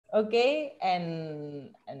Okay, and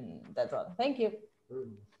that's all. Thank you.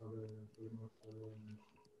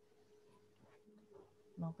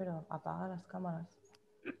 No, pero apaga las cámaras.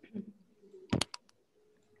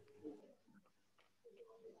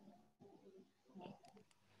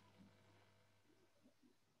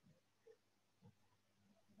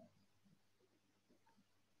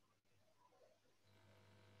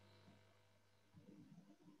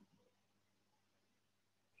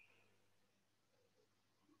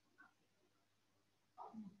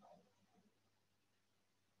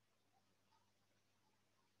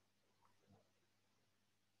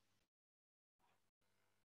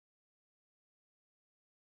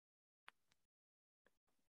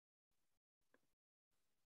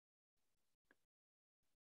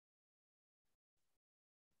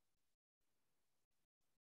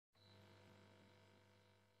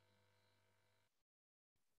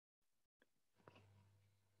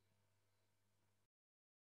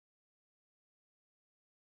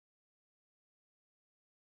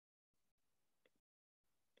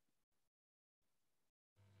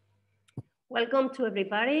 Welcome to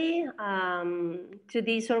everybody to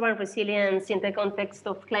this Urban Resilience in the Context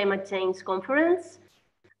of Climate Change conference.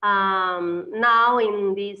 Now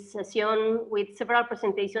in this session with several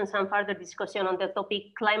presentations and further discussion on the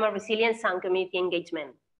topic climate resilience and community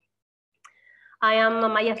engagement. I am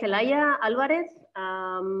Amaia Celaya Alvarez.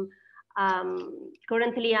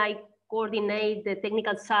 Currently I coordinate the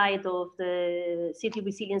technical side of the City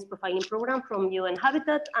Resilience Profiling Program from UN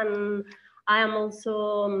Habitat, and I am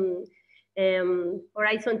also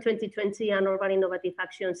Horizon 2020 and Urban Innovative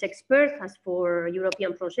Actions expert as for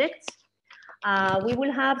European projects. We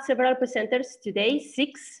will have several presenters today,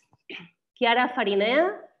 6. Chiara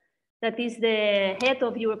Farinea, that is the head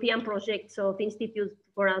of European projects of Institute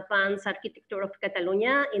for Advanced Architecture of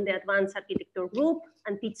Catalonia in the Advanced Architecture Group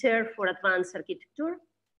and teacher for Advanced Architecture.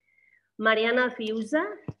 Mariana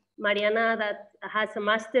Fiuza, Mariana that has a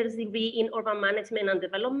master's degree in urban management and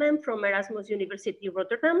development from Erasmus University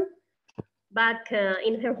Rotterdam. Back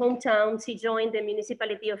in her hometown, she joined the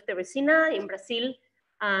municipality of Teresina in Brazil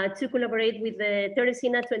to collaborate with the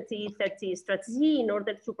Teresina 2030 strategy in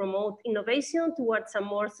order to promote innovation towards a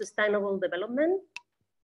more sustainable development.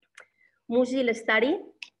 Muji Lestari,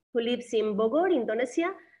 who lives in Bogor,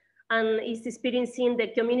 Indonesia, and is experiencing the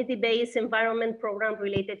community-based environment program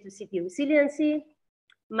related to city resiliency.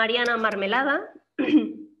 Mariana Marmelada,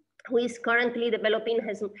 who is currently developing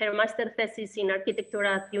her master thesis in architecture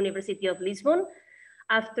at the University of Lisbon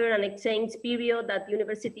after an exchange period at the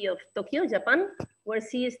University of Tokyo, Japan, where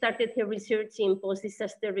she started her research in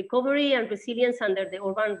post-disaster recovery and resilience under the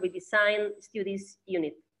Urban Redesign Studies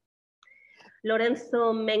Unit.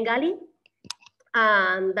 Lorenzo Mengali,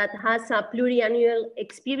 that has a pluriannual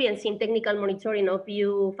experience in technical monitoring of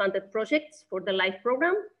EU-funded projects for the LIFE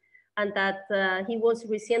program, and that he was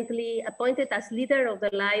recently appointed as leader of the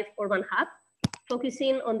LIFE Urban Hub,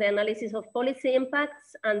 focusing on the analysis of policy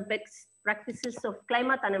impacts and best practices of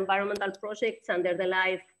climate and environmental projects under the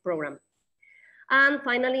LIFE program. And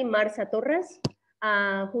finally, Satorras,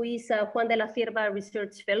 who is a Juan de la Cierva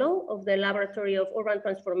Research Fellow of the Laboratory of Urban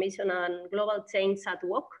Transformation and Global Change at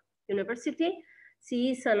UOC University.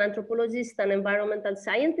 She is an anthropologist and environmental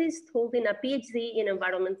scientist holding a PhD in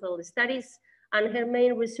environmental studies, and her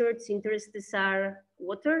main research interests are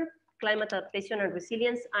water, climate adaptation and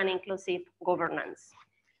resilience, and inclusive governance.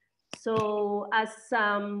 So as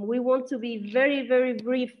we want to be very, very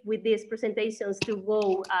brief with these presentations to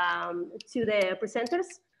go to the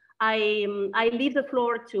presenters, I leave the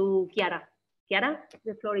floor to Chiara. Chiara,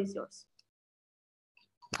 the floor is yours.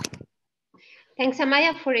 Thanks,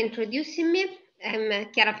 Amaia, for introducing me. I'm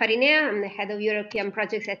Chiara Farinea, I'm the head of European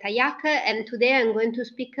projects at IAC, and today I'm going to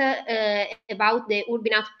speak about the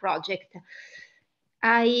Urbinat project.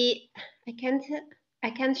 I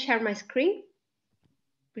can't share my screen,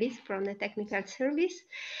 please, from the technical service.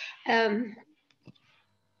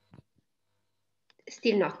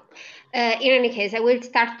 Still not. In any case, I will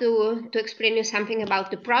start to explain you something about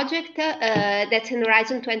the project. That's an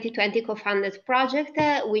Horizon 2020 co-funded project,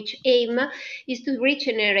 which aim is to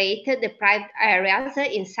regenerate deprived areas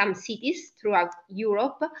in some cities throughout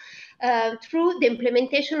Europe through the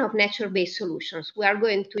implementation of nature-based solutions. We are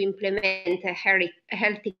going to implement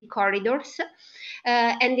healthy corridors.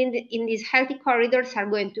 And in these healthy corridors,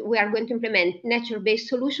 we are going to implement nature-based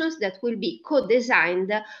solutions that will be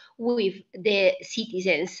co-designed with the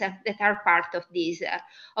citizens that are part of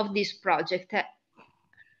this project.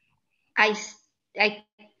 I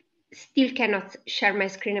still cannot share my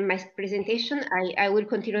screen and my presentation. I will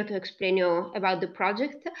continue to explain you about the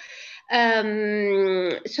project.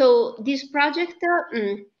 So this project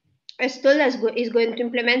Stoll is going to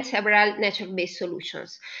implement several nature-based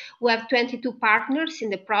solutions. We have 22 partners in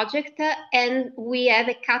the project, and we have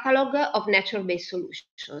a catalog of nature-based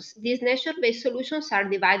solutions. These nature-based solutions are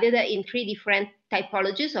divided in 3 different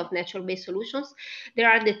typologies of nature-based solutions. There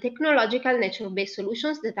are the technological nature-based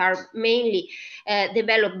solutions that are mainly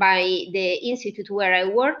developed by the institute where I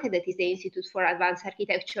work, that is the Institute for Advanced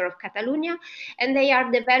Architecture of Catalonia, and they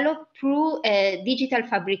are developed through digital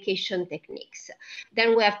fabrication techniques.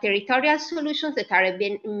 Then we have territorial solutions that are a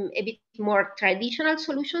bit more traditional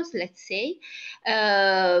solutions, let's say,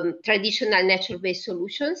 traditional nature-based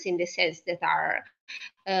solutions in the sense that are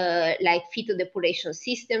like phytodepurration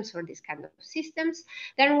systems or this kind of systems.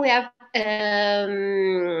 Then we have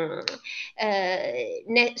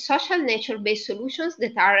social nature-based solutions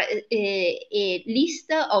that are a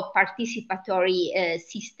list of participatory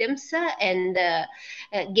systems and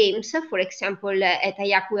games. For example, at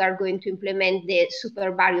AIAC we are going to implement the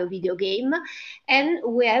Super Mario video game, and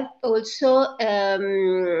we have also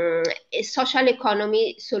social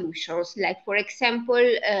economy solutions, like for example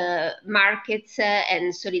markets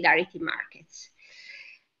and solidarity markets.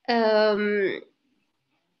 Now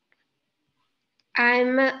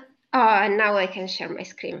I can share my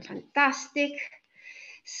screen. Fantastic.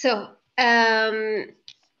 So I'm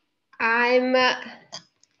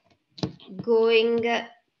going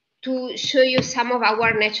to show you some of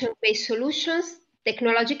our nature-based solutions,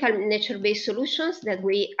 technological nature-based solutions that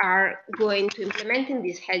we are going to implement in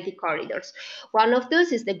these healthy corridors. One of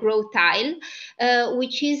those is the Grow Tile,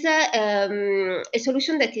 which is a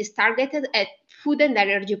solution that is targeted at food and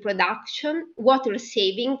energy production, water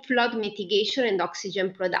saving, flood mitigation, and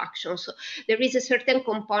oxygen production. So there is a certain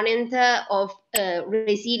component of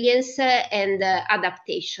resilience and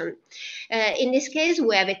adaptation. In this case,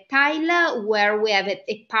 we have a tile where we have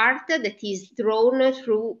a part that is drawn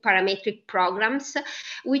through parametric programs,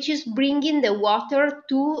 which is bringing the water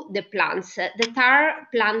to the plants that are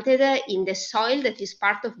planted in the soil that is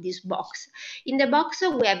part of this box. In the box,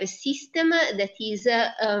 we have a system that is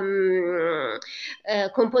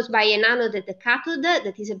composed by an anode and a cathode,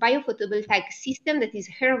 that is a biophotovoltaic system that is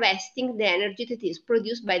harvesting the energy that is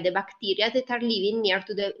produced by the bacteria that are living near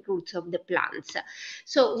to the roots of the plants.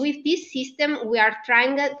 So with this system, we are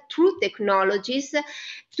trying through technologies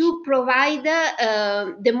to provide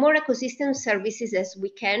the more ecosystem services as we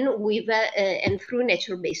can with and through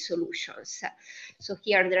nature-based solutions. So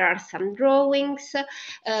here there are some drawings.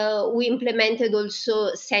 We implemented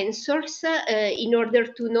also sensors in order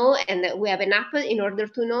to know, and we have an app in order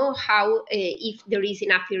to know how, if there is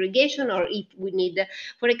enough irrigation or if we need,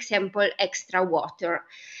 for example, extra water.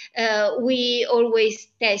 We always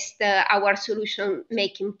test our solution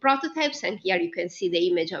making prototypes, and here you can see the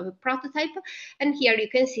image of a prototype, and here you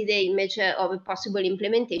can see the image of a possible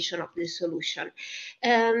implementation of the solution.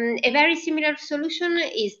 A very similar solution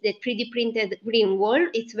is the 3D printed green wall.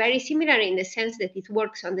 It's very similar in the sense that it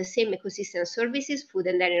works on the same ecosystem services, food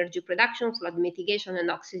and energy production, flood mitigation,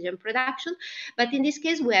 and oxygen production. But in this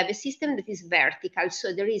case, we have a system that is vertical.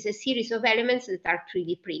 So there is a series of elements that are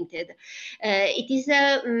 3D printed. It is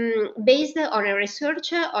based on a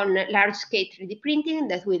research on large-scale 3D printing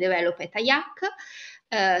that we developed at AIAC.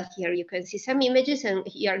 Here you can see some images, and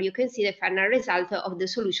here you can see the final result of the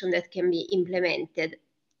solution that can be implemented.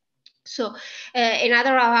 So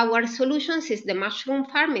another of our solutions is the mushroom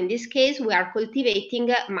farm. In this case, we are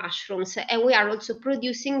cultivating mushrooms, and we are also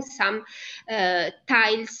producing some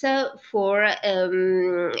tiles for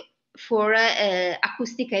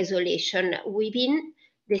acoustic isolation within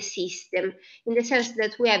the system, in the sense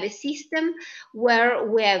that we have a system where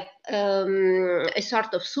we have a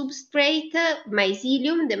sort of substrate,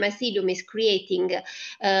 mycelium. The mycelium is creating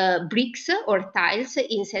bricks or tiles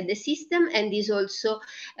inside the system, and is also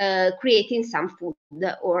creating some food,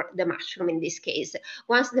 or the mushroom in this case.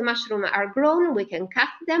 Once the mushrooms are grown, we can cut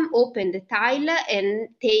them, open the tile, and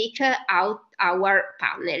take out our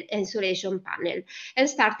panel, insulation panel, and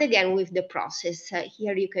start again with the process.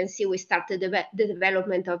 Here you can see we started the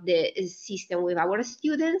development of the system with our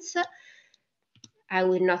students. I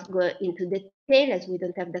will not go into detail as we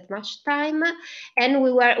don't have that much time. And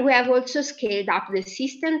we have also scaled up the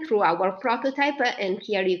system through our prototype. And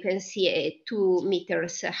here you can see a 2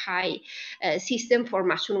 meters high system for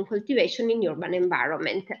mushroom cultivation in urban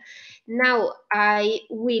environment. Now I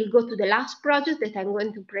will go to the last project that I'm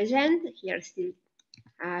going to present. Here still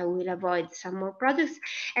I will avoid some more projects,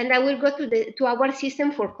 and I will go to our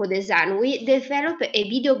system for co-design. We developed a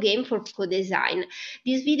video game for co-design.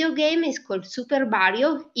 This video game is called Super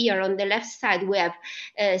Mario. Here on the left side we have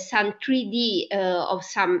some 3D of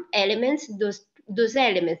some elements. Those those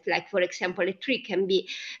elements, like for example, a tree can be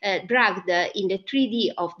dragged in the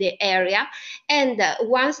 3D of the area. And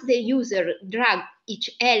once the user drags each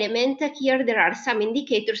element, here there are some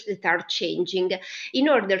indicators that are changing in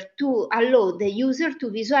order to allow the user to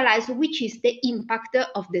visualize which is the impact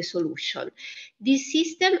of the solution. This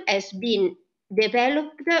system has been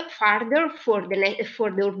developed further for the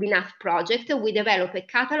Urbinat project. We developed a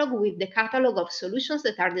catalog with the catalog of solutions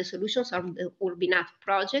that are the solutions of the Urbinat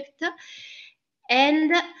project.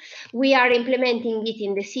 And we are implementing it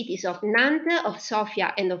in the cities of Nantes, of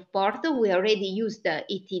Sofia, and of Porto. We already used it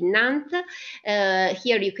in Nantes.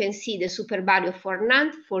 Here you can see the super value for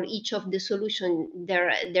Nantes. For each of the solution, there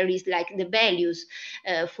is like the values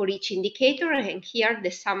for each indicator, and here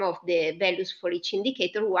the sum of the values for each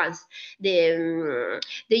indicator once the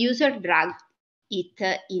user drags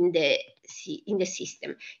it in the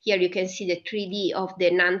system. Here you can see the 3D of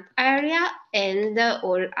the Nantes area and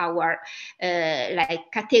all our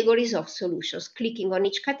like categories of solutions. Clicking on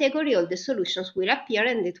each category, all the solutions will appear,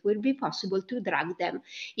 and it will be possible to drag them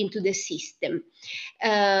into the system.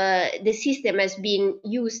 The system has been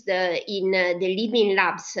used in the Living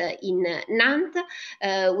Labs in Nantes.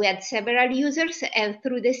 We had several users, and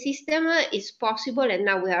through the system it's possible, and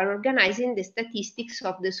now we are organizing the statistics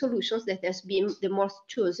of the solutions that has been the most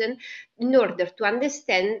chosen in order to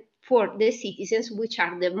understand for the citizens which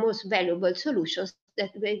are the most valuable solutions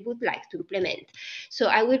that they would like to implement. So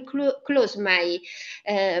I will close my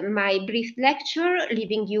my brief lecture,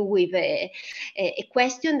 leaving you with a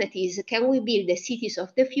question that is, can we build the cities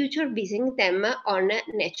of the future basing them on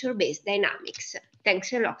nature-based dynamics?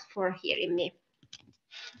 Thanks a lot for hearing me.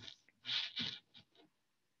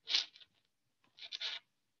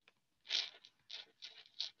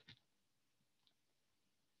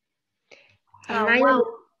 Wow.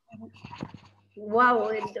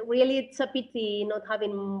 Wow, really, it's a pity not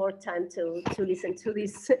having more time to listen to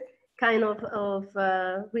this kind of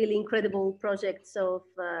really incredible projects of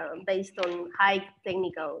based on high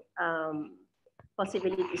technical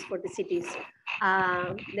possibilities for the cities.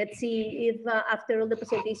 Let's see if after all the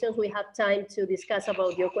presentations we have time to discuss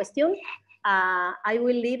about your question. I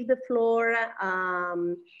will leave the floor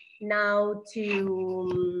now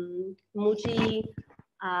to Muji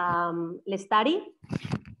Lestari,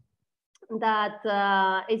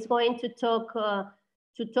 that is going to talk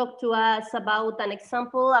to us about an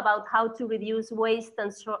example about how to reduce waste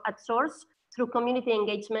at source through community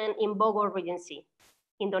engagement in Bogor Regency,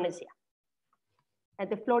 Indonesia. And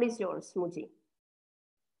the floor is yours, Muji.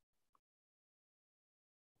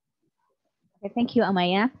 Okay, thank you,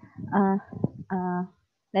 Amaia.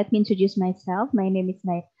 Let me introduce myself. My name is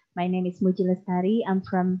Muji Lestari. I'm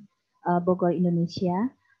from Bogor, Indonesia.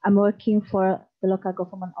 I'm working for the local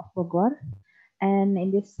government of Bogor. And in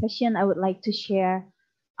this session, I would like to share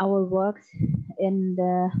our works in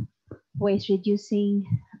the waste reducing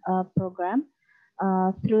program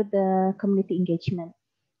through the community engagement.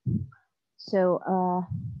 So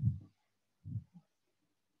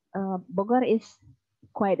Bogor is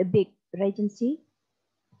quite a big regency.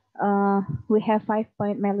 We have 5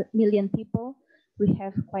 million people. We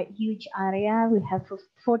have quite huge area. We have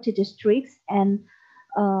 40 districts, and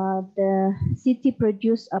the city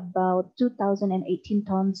produces about 2018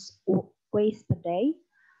 tons waste per day.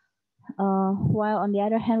 While on the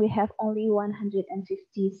other hand, we have only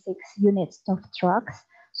 156 units of trucks.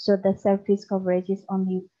 So the surface coverage is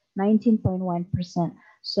only 19.1%.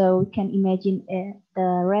 So we can imagine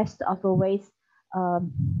the rest of the waste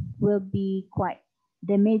will be quite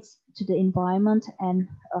damaged to the environment and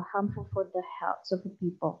harmful for the health of the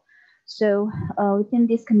people. So within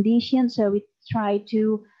this condition, so we try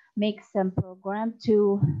to make some program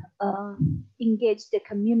to engage the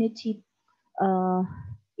community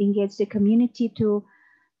to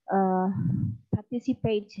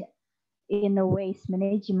participate in the waste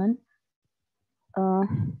management.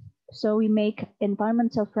 So we make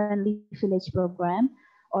environmental friendly village program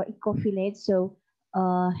or eco village. So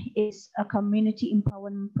it's a community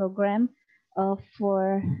empowerment program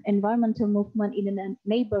for environmental movement in a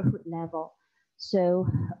neighborhood level. So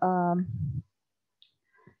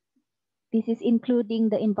this is including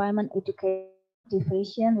the environment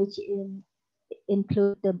education, which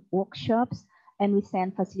include the workshops, and we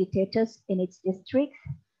send facilitators in its district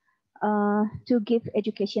to give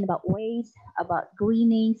education about waste, about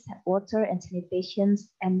greenings, water and sanitation,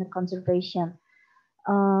 and the conservation.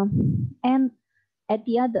 And at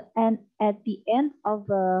the end of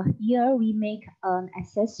the year, we make an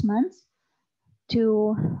assessment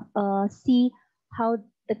to see how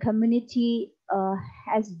the community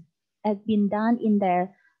has been done in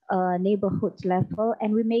their neighborhood level,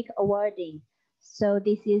 and we make awarding. So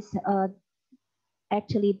this is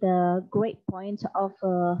actually the great point of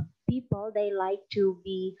people. They like to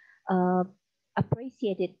be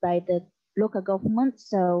appreciated by the local government,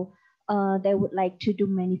 so they would like to do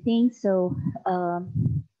many things. So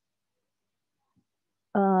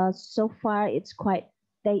so far it's quite,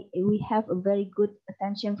 we have a very good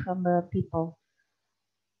attention from the people.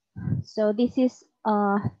 So this is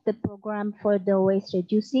the program for the waste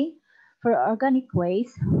reducing. For organic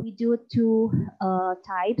waste, we do two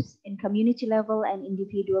types, in community level and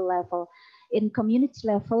individual level. In community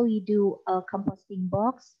level, we do a composting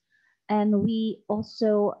box, and we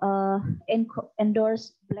also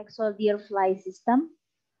endorse black soldier fly system.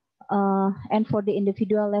 And for the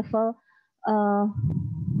individual level,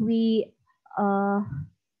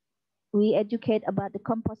 we educate about the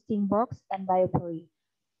composting box and biopori.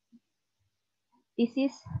 This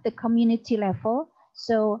is the community level.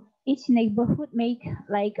 So each neighborhood make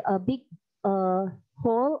like a big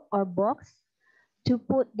hole or box to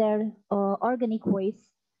put their organic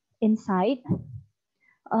waste inside.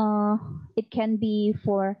 It can be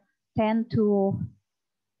for 10 to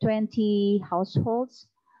 20 households.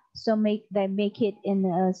 So they make it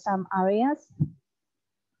in some areas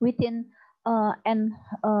within, and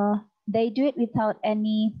they do it without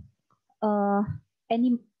any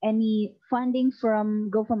funding from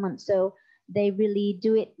government. So they really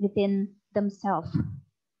do it within themselves.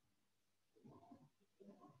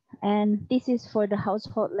 And this is for the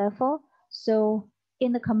household level. So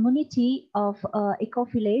in the community of Eco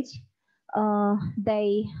Village,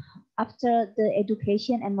 they, after the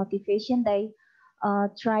education and motivation, they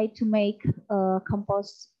try to make a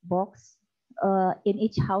compost box in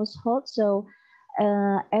each household. So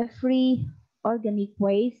every organic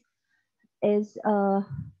waste is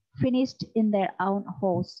finished in their own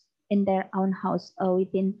house,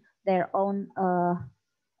 within their own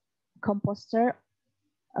composter,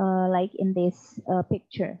 like in this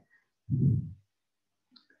picture.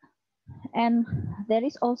 And there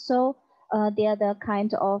is also the other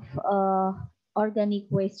kind of organic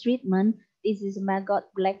waste treatment. This is maggot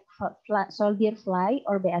black soldier fly,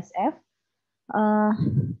 or BSF.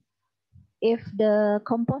 If the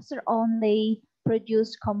composter only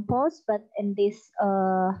produce compost, but in this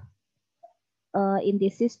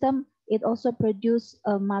system, it also produce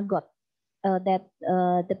a maggot that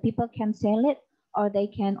the people can sell it, or they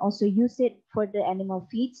can also use it for the animal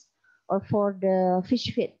feeds or for the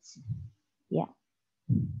fish feeds. Yeah.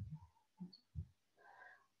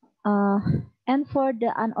 And for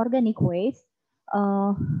the unorganic waste,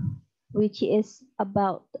 which is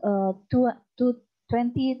about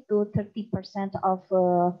 20 to 30% of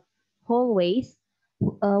whole waste,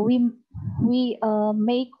 we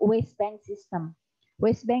make waste bank system.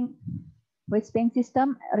 Waste bank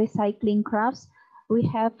system, recycling crafts. We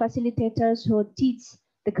have facilitators who teach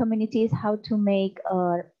the communities how to make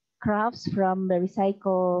crafts from the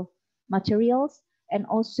recycled materials, and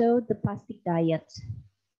also the plastic diet.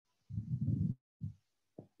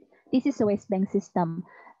 This is a waste bank system.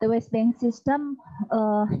 The waste bank system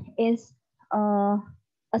is a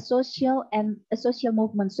social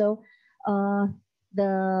movement. So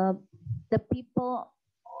the people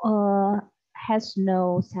has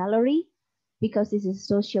no salary, because this is a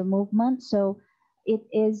social movement. So it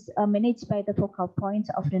is managed by the focal point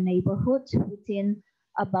of the neighborhood within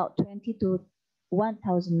about 20 to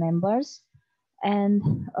 1,000 members, and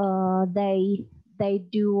they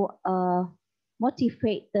do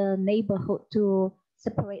motivate the neighborhood to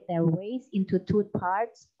separate their waste into two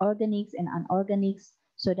parts, organics and unorganics.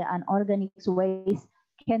 So the unorganics waste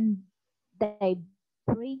they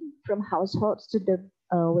bring from households to the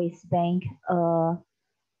waste bank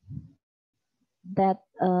that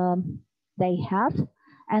they have,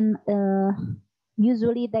 and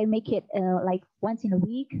usually they make it like once in a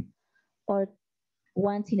week or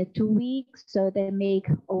once in 2 weeks. So they make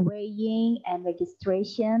a weighing and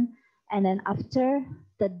registration, and then after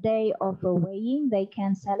the day of weighing, they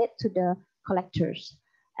can sell it to the collectors.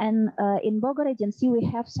 And in Bogor Regency, we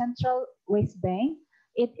have Central Waste Bank.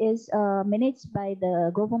 It is managed by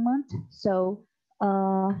the government. So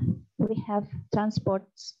we have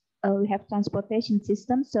transportation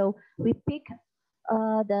system. So we pick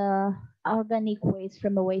the organic waste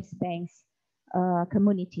from the waste banks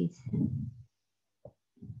communities.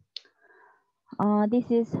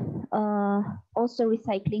 This is also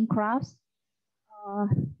recycling crafts,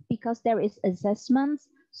 because there is assessments.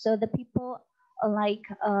 So the people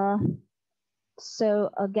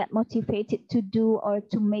get motivated to do or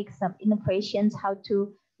to make some innovations, how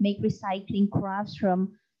to make recycling crafts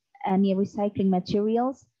from any recycling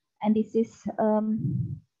materials. And this is,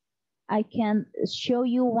 I can show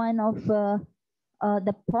you one of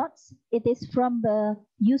the pots, it is from the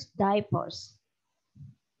used diapers.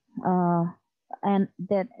 And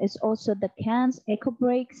that is also the cans, eco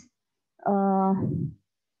breaks,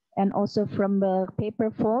 and also from the paper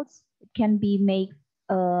folds. It can be made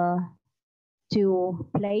to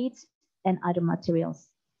plates and other materials.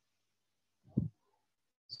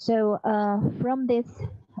 So from this,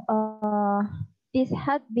 this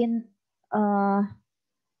had been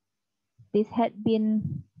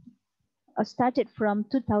started from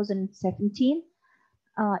 2017.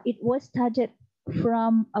 It was started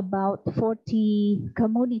from about 40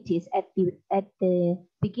 communities at the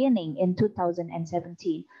beginning in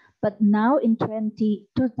 2017, but now in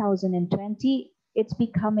 2020, it's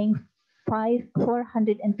becoming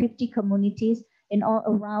 450 communities in all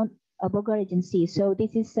around Bogor Regency. So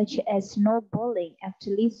this is such as snowballing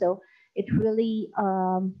actually. So it really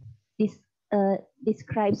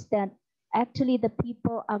describes that actually the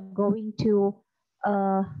people are going to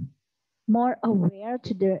more aware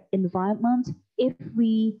to the environment if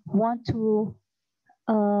we want to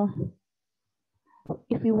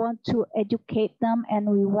educate them, and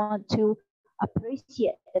we want to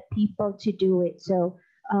appreciate the people to do it. So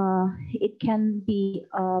it can be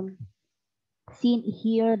seen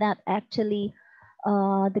here that actually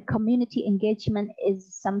the community engagement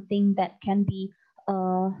is something that can be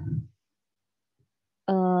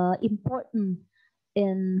important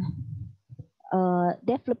in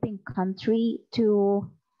developing country to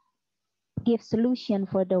give solution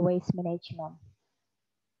for the waste management.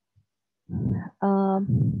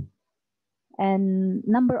 And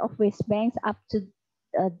number of waste banks up to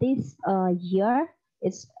this year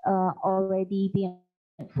is already been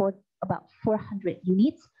for about 400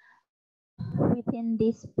 units. Within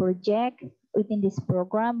this project, within this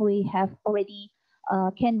program, we have already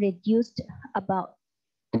can reduce about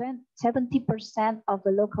 70% of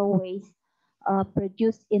the local waste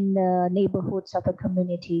produced in the neighborhoods of the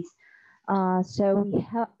communities. So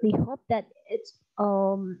we hope that it's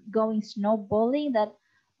going snowballing, that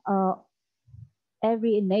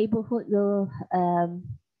every neighborhood will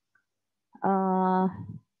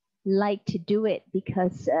like to do it,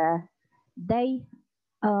 because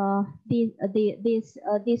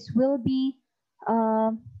this will be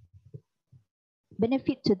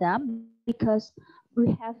benefit to them, because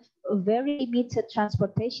we have a very limited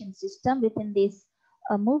transportation system within this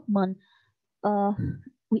movement.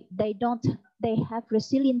 They have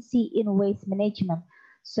resiliency in waste management.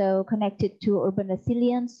 So connected to urban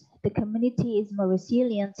resilience, the community is more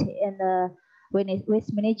resilient in when it's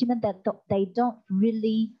waste management, that they don't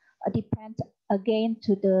really depend again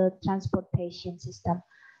to the transportation system.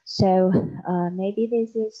 So maybe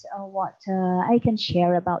this is what I can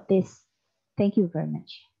share about this. Thank you very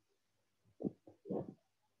much.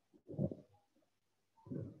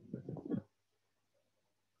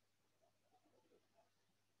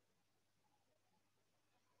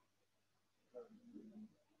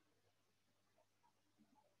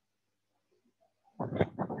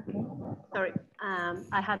 Sorry,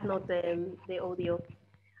 I had not the audio.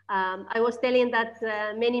 I was telling that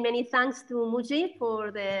many thanks to Muji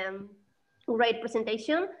for the great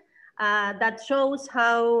presentation. That shows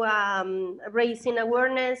how raising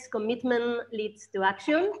awareness, commitment leads to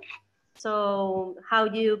action. So how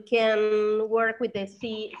you can work with the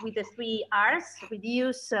three R's: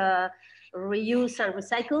 reduce, reuse, and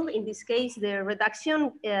recycle. In this case, the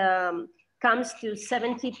reduction comes to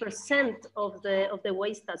 70% of the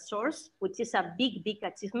waste at source, which is a big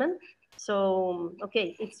achievement. So,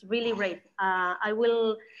 okay, it's really great. I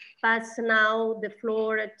will pass now the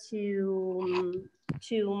floor to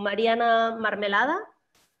Mariana Marmelada.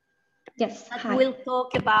 Yes, hi. We'll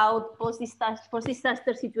talk about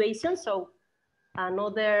post-disaster situations, so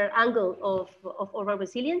another angle of urban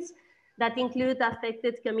resilience that include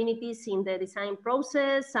affected communities in the design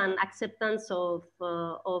process and acceptance of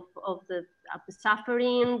the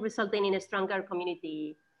suffering, resulting in a stronger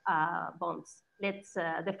community bonds.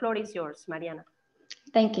 The floor is yours, Mariana.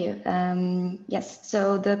 Thank you. Yes,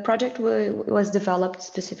 so the project was developed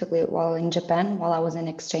specifically while in Japan, while I was in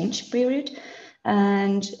exchange period.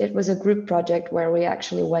 And it was a group project where we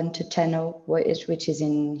actually went to Tenno, which is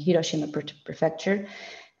in Hiroshima Prefecture.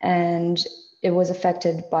 And it was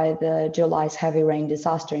affected by the July's heavy rain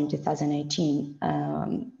disaster in 2018.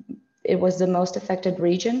 It was the most affected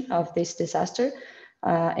region of this disaster.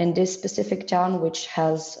 In this specific town, which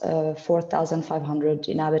has 4,500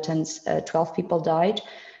 inhabitants, 12 people died,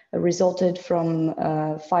 resulted from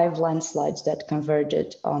 5 landslides that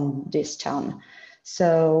converged on this town.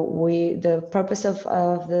 So the purpose of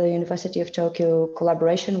the University of Tokyo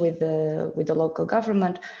collaboration with the local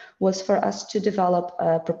government was for us to develop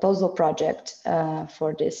a proposal project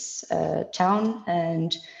for this town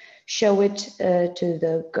and show it to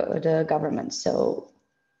the government. So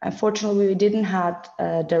unfortunately, we didn't have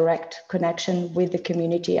a direct connection with the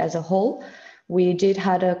community as a whole. We did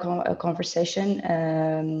had a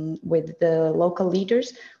conversation with the local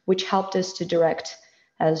leaders, which helped us to direct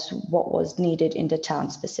as what was needed in the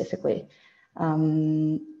town specifically.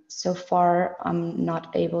 So far, I'm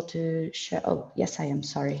not able to share. Oh, yes, I am,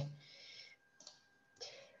 sorry.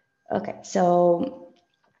 Okay, so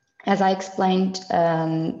as I explained,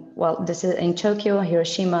 well, this is in Tokyo,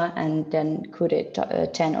 Hiroshima, and then Kure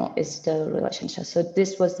Tenno is the relationship. So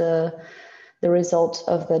this was the result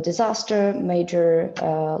of the disaster, major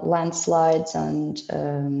landslides and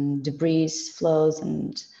debris flows.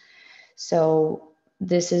 And so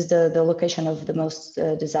this is the location of the most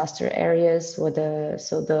disaster areas where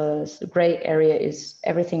so the gray area is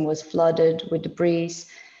everything was flooded with debris.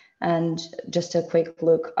 And just a quick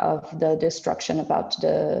look of the destruction about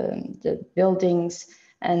the buildings.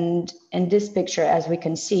 And in this picture, as we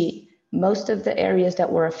can see, most of the areas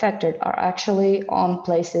that were affected are actually on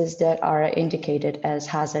places that are indicated as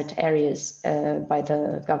hazard areas by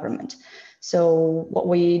the government. So what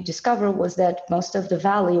we discovered was that most of the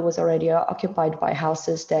valley was already occupied by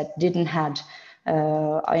houses that didn't had,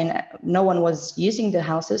 no one was using the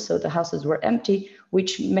houses, so the houses were empty,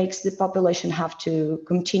 which makes the population have to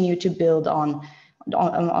continue to build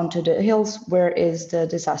onto the hills where is the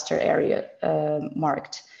disaster area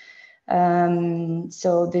marked.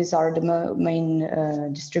 So these are the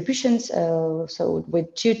main distributions. So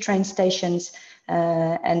with 2 train stations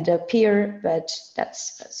and a pier, but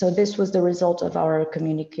so this was the result of our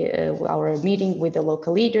our meeting with the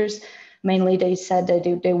local leaders. Mainly, they said that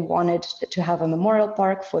they wanted to have a memorial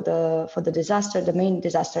park for the disaster, the main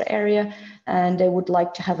disaster area, and they would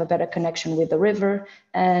like to have a better connection with the river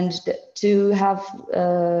and to have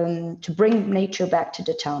to bring nature back to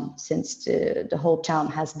the town, since the whole town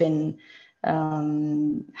has been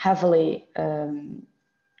heavily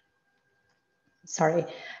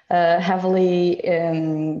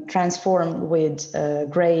transformed with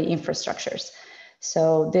gray infrastructures.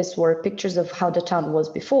 So these were pictures of how the town was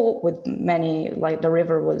before, with many, like the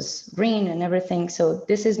river was green and everything. So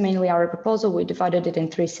this is mainly our proposal. We divided it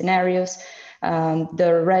in 3 scenarios.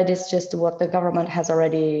 The red is just what the government has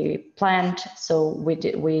already planned. So we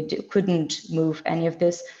couldn't move any of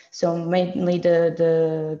this. So mainly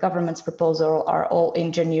the government's proposal are all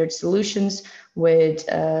engineered solutions with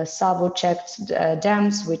Savo-checked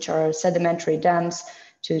dams, which are sedimentary dams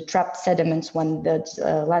to trap sediments when the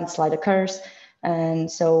landslide occurs. And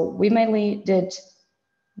so we mainly did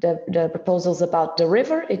the proposals about the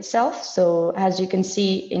river itself. So as you can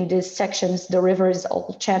see in these sections, the river is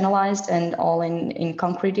all channelized and all in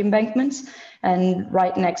concrete embankments and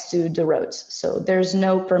right next to the roads. So there's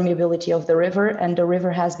no permeability of the river, and the river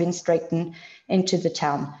has been straightened into the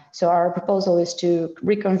town. So our proposal is to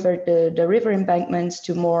reconvert the river embankments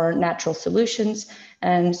to more natural solutions,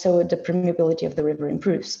 and so the permeability of the river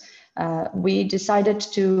improves. We decided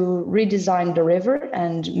to redesign the river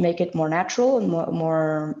and make it more natural and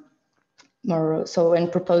more so,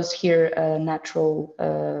 and proposed here a natural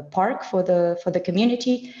park for the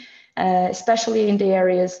community, especially in the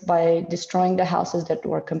areas by destroying the houses that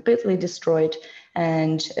were completely destroyed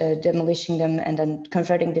and demolishing them and then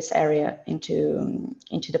converting this area into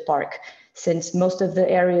the park. Since most of the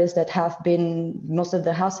houses that have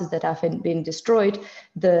been destroyed,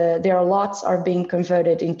 their lots are being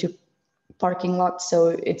converted into parking lots. So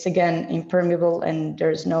it's again impermeable and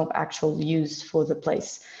there's no actual use for the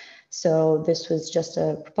place. So this was just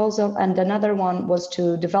a proposal. And another one was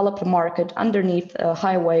to develop a market underneath a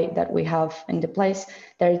highway that we have in the place.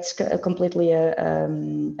 There it's completely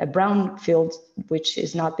a brown field, which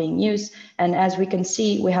is not being used. And as we can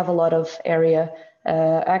see, we have a lot of area,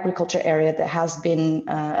 agriculture area that has been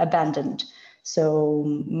abandoned. So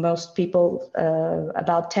most people,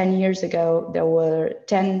 about 10 years ago, there were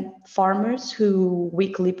 10 farmers who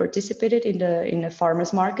weekly participated in a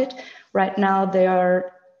farmer's market. Right now there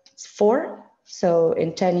are 4. So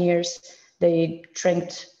in 10 years, they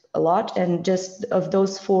shrinked a lot. And just of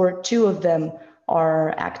those 4, 2 of them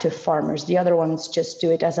are active farmers. The other ones just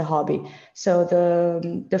do it as a hobby. So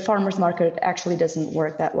the farmer's market actually doesn't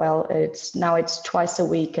work that well. Now it's twice a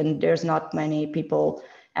week and there's not many people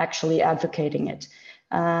actually advocating it.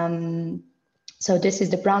 So this is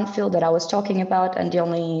the brownfield that I was talking about, and the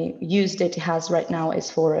only use that it has right now is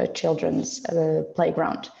for a children's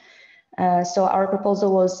playground. So our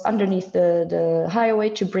proposal was underneath the highway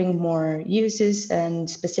to bring more uses, and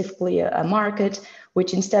specifically a market,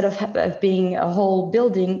 which instead of being a whole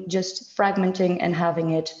building, just fragmenting and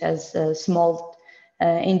having it as a small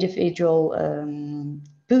individual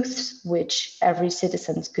booths, which every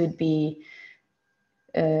citizen could be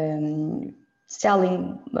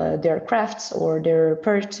selling their crafts or their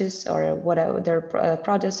purchase or whatever their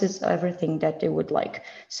produces, everything that they would like.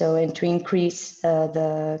 So, and to increase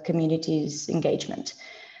the community's engagement.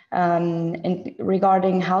 And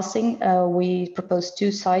regarding housing, we proposed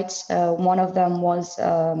 2 sites. One of them was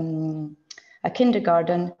a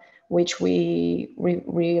kindergarten, which we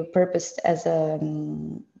repurposed as a,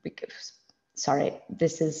 sorry,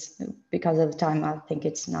 this is because of the time, I think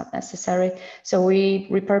it's not necessary. So we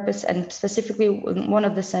repurpose, and specifically in one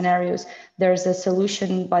of the scenarios, there's a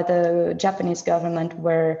solution by the Japanese government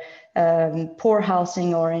where poor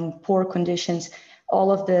housing or in poor conditions,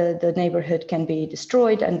 all of the neighborhood can be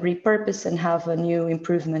destroyed and repurposed and have a new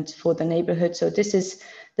improvement for the neighborhood. So this is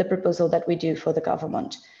the proposal that we do for the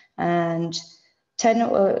government. And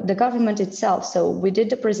the government itself, so we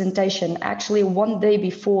did the presentation actually one day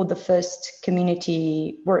before the first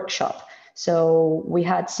community workshop. So we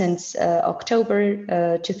had since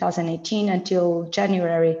October 2018 until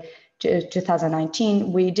January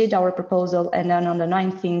 2019, we did our proposal, and then on the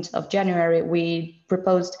 19th of January, we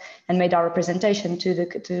proposed and made our presentation to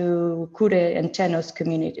Cure and Tenos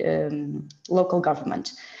community, local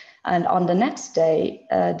government. And on the next day,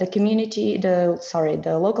 the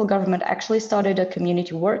local government actually started a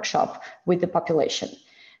community workshop with the population.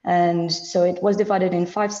 And so it was divided in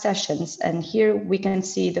 5 sessions. And here we can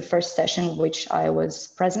see the first session, which I was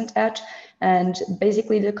present at. And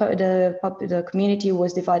basically the community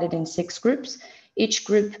was divided in 6 groups. Each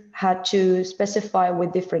group had to specify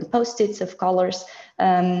with different post-its of colors,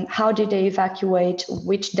 how did they evacuate,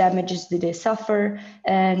 which damages did they suffer,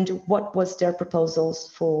 and what was their proposals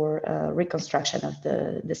for reconstruction of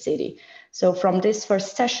the city. So from this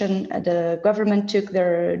first session, the government took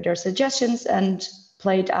their suggestions and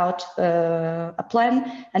played out a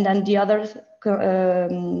plan, and then the other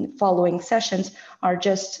following sessions are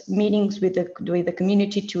just meetings with the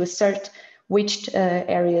community to assert which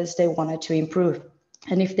areas they wanted to improve,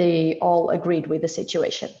 and if they all agreed with the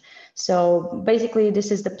situation. So basically,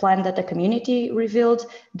 this is the plan that the community revealed.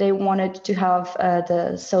 They wanted to have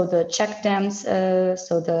the check dams, the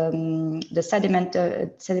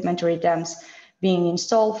sedimentary dams being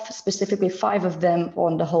installed, specifically 5 of them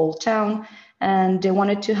on the whole town. And they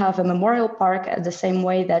wanted to have a memorial park the same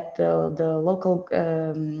way that the local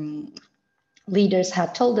leaders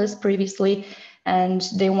had told us previously. And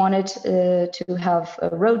they wanted to have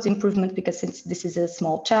roads improvement, because since this is a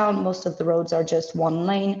small town, most of the roads are just 1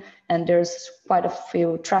 lane and there's quite a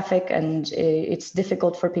few traffic, and it's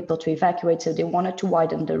difficult for people to evacuate. So they wanted to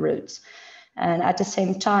widen the roads. And at the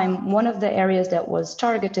same time, one of the areas that was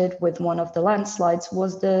targeted with one of the landslides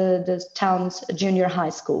was the town's junior high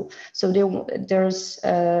school. So there's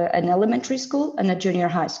an elementary school and a junior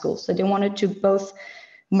high school. So they wanted to both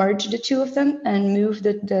merge the 2 of them and move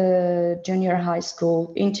the junior high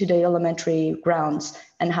school into the elementary grounds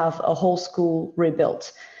and have a whole school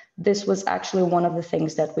rebuilt. This was actually one of the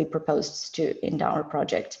things that we proposed in our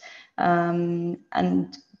project. And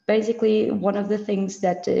basically, one of the things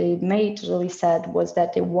that they majorly said was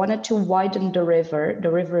that they wanted to widen the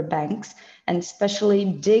river banks, and especially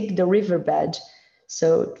dig the riverbed.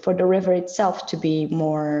 So for the river itself to be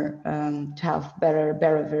more, to have better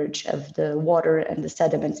barrage of the water and the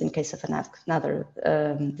sediments in case of another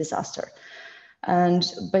disaster. And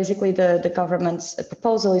basically the government's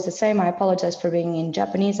proposal is the same. I apologize for being in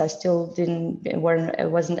Japanese. I still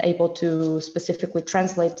wasn't able to specifically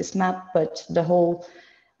translate this map, but the whole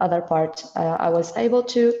other part I was able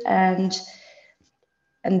to.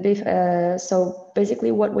 So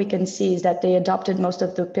basically what we can see is that they adopted most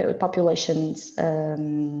of the population's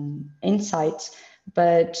insights,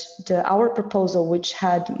 but our proposal, which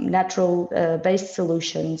had natural based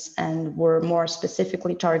solutions and were more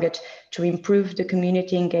specifically targeted to improve the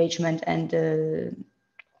community engagement and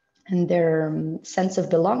their sense of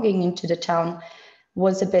belonging into the town,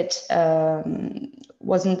 was a bit,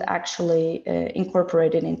 wasn't actually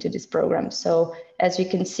incorporated into this program. So as you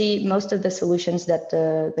can see, most of the solutions that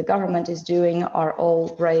the government is doing are all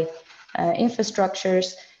gray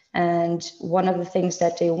infrastructures. And one of the things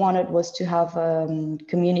that they wanted was to have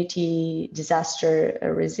community disaster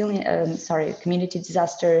community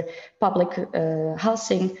disaster public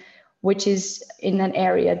housing, which is in an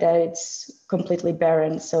area that it's completely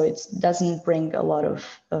barren. So it doesn't bring a lot of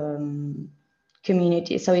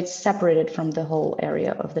community. So it's separated from the whole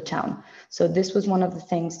area of the town. So this was one of the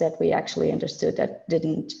things that we actually understood that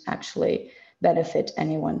didn't actually benefit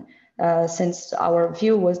anyone. Since our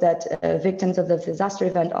view was that victims of the disaster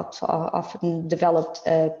event often developed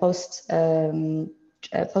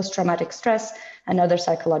post-traumatic stress and other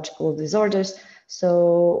psychological disorders.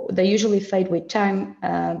 So they usually fade with time,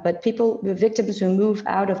 but the victims who move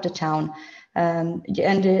out of the town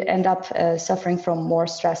end up suffering from more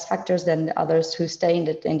stress factors than the others who stay in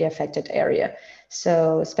the affected area.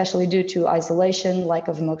 So especially due to isolation, lack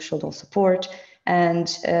of emotional support,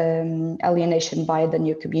 and alienation by the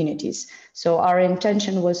new communities. So our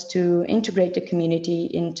intention was to integrate the community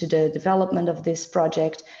into the development of this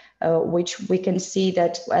project, which we can see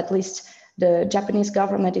that at least the Japanese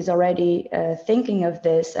government is already thinking of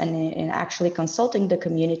this and in actually consulting the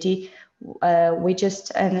community. We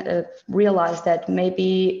just realized that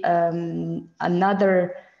maybe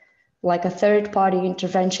another, like a third-party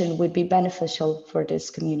intervention would be beneficial for these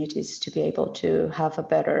communities to be able to have a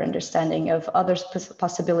better understanding of other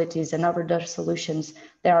possibilities and other solutions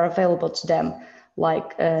that are available to them,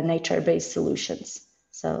 like nature-based solutions.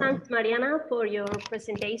 So thanks, Mariana, for your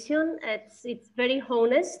presentation. It's very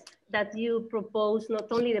honest that you propose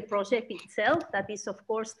not only the project itself, that is of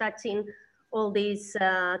course touching all this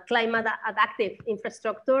climate adaptive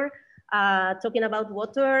infrastructure, talking about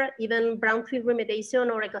water, even brownfield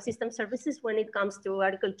remediation or ecosystem services when it comes to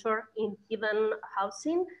agriculture, even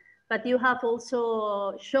housing. But you have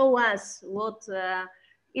also shown us what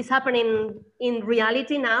is happening in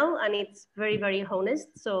reality now, and it's very, very honest.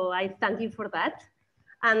 So I thank you for that.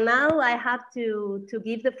 And now I have to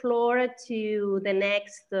give the floor to the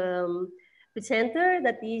next presenter,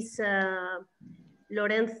 that is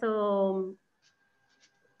Lorenzo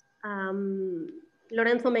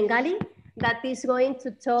Mengali, that is going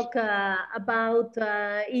to talk about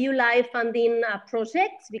EU Life funding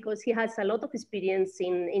projects, because he has a lot of experience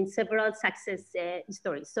in several success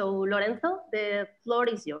stories. So Lorenzo, the floor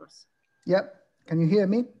is yours. Yep, can you hear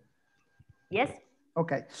me? Yes.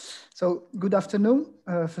 Okay, so good afternoon.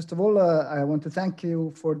 First of all, I want to thank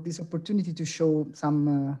you for this opportunity to show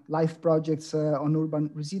some live projects on urban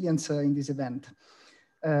resilience in this event.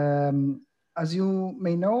 As you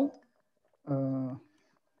may know,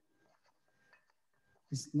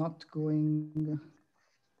 it's not going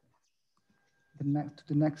to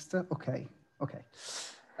the next, okay.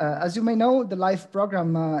 As you may know, the LIFE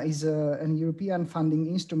program is an European funding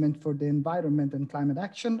instrument for the environment and climate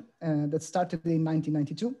action that started in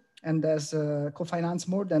 1992 and has co-financed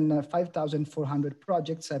more than 5,400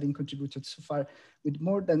 projects, having contributed so far with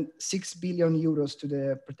more than 6 billion euros to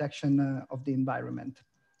the protection of the environment.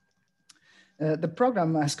 The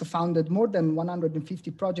program has co-founded more than 150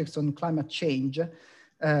 projects on climate change,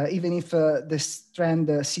 even if the strand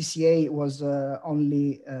CCA was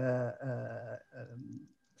only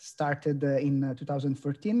started in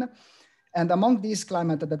 2014. And among these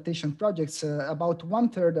climate adaptation projects, about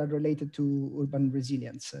 1/3 are related to urban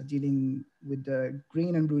resilience, dealing with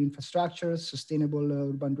green and blue infrastructures, sustainable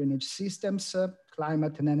urban drainage systems,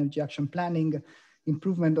 climate and energy action planning,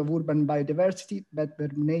 improvement of urban biodiversity, better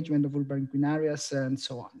management of urban green areas, and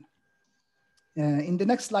so on. In the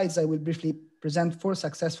next slides, I will briefly present 4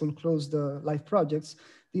 successful closed life projects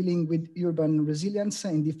dealing with urban resilience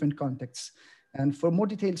in different contexts. And for more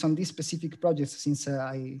details on these specific projects, since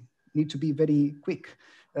I need to be very quick,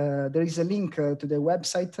 there is a link to the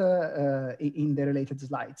website in the related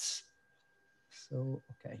slides. So,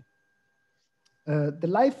 okay. The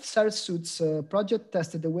Life Serve Suits project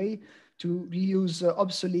tested a way to reuse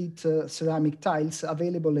obsolete ceramic tiles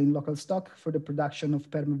available in local stock for the production of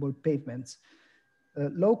permeable pavements.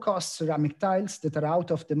 Low-cost ceramic tiles that are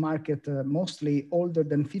out of the market, mostly older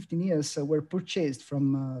than 15 years, were purchased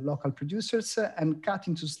from local producers and cut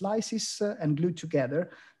into slices and glued together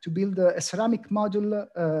to build a ceramic module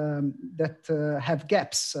that have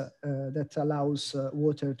gaps that allows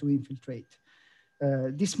water to infiltrate.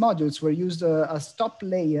 These modules were used as top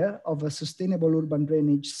layer of a sustainable urban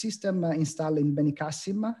drainage system installed in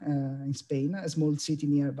Benicassim in Spain, a small city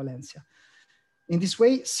near Valencia. In this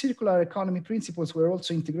way, circular economy principles were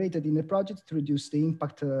also integrated in the project to reduce the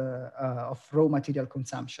impact of raw material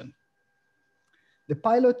consumption. The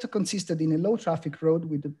pilot consisted in a low traffic road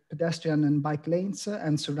with pedestrian and bike lanes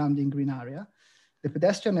and surrounding green area. The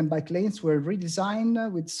pedestrian and bike lanes were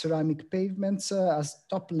redesigned with ceramic pavements as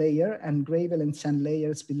top layer and gravel and sand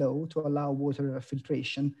layers below to allow water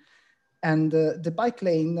filtration. And the bike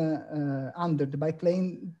lane, under the bike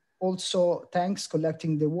lane, also tanks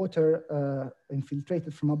collecting the water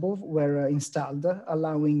infiltrated from above were installed,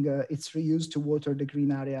 allowing its reuse to water the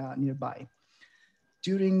green area nearby.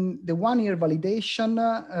 During the 1-year validation,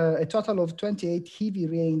 a total of 28 heavy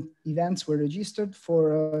rain events were registered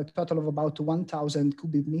for a total of about 1,000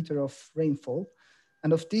 cubic meter of rainfall.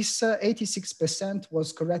 And of this, 86%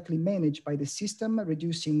 was correctly managed by the system,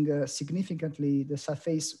 reducing significantly the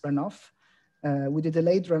surface runoff with a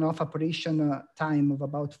delayed runoff operation time of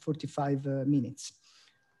about 45 minutes.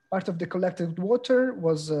 Part of the collected water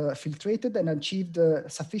was filtrated and achieved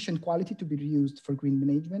sufficient quality to be reused for green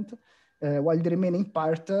management, while the remaining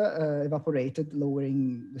part evaporated,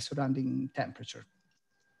 lowering the surrounding temperature.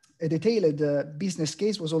 A detailed business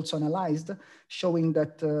case was also analyzed, showing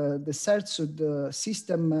that the RESCCUE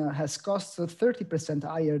system has cost 30%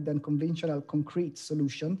 higher than conventional concrete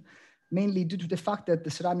solution, mainly due to the fact that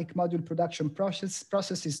the ceramic module production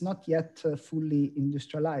process is not yet fully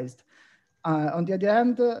industrialized. On the other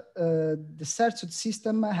hand, the RESCCUE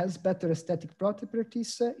system has better aesthetic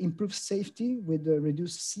properties, improves safety with a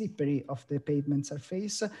reduced slippery of the pavement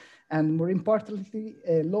surface, and more importantly,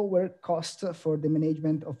 a lower cost for the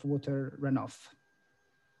management of water runoff.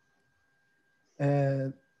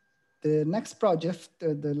 The next project,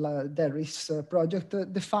 the RESCCUE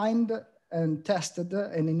project, defined and tested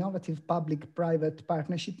an innovative public-private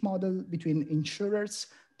partnership model between insurers,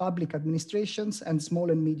 public administrations, and small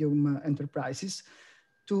and medium enterprises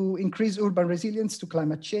to increase urban resilience to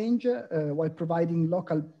climate change while providing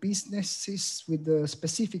local businesses with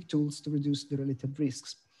specific tools to reduce the related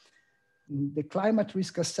risks. The climate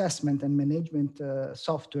risk assessment and management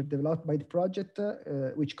software developed by the project,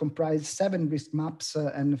 which comprised 7 risk maps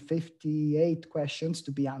and 58 questions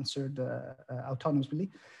to be answered autonomously,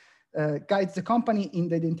 guides the company in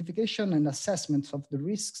the identification and assessment of the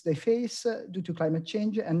risks they face due to climate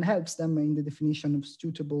change and helps them in the definition of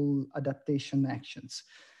suitable adaptation actions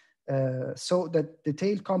so that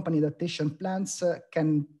detailed company adaptation plans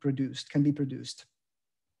can be produced.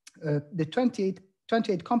 The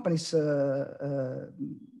 28 companies were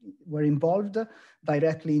involved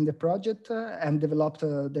directly in the project and developed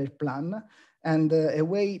their plan, and a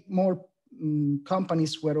way more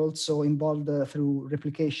companies were also involved through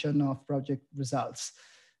replication of project results.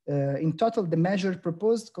 In total, the measures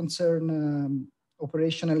proposed concern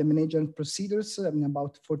operational and management procedures in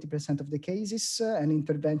about 40% of the cases, and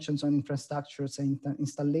interventions on infrastructures and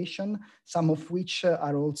installation, some of which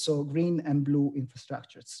are also green and blue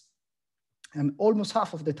infrastructures. And almost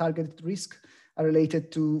half of the targeted risk are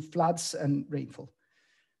related to floods and rainfall.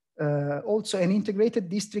 Also, an integrated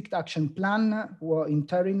district action plan in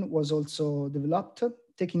Turin was also developed,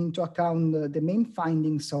 taking into account the main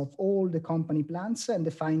findings of all the company plans and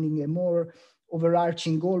defining a more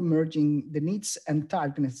overarching goal, merging the needs and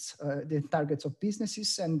targets, the targets of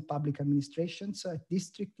businesses and public administrations at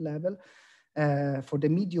district level for the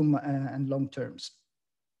medium and long terms.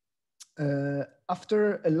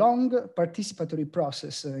 After a long participatory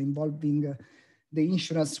process involving the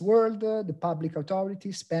insurance world, the public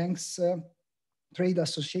authorities, banks, trade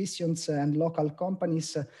associations, and local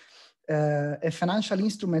companies, a financial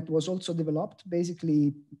instrument was also developed,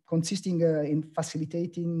 basically consisting in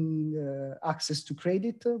facilitating access to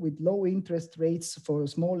credit with low interest rates for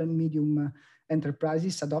small and medium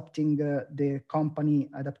enterprises adopting the company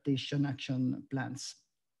adaptation action plans.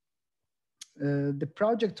 The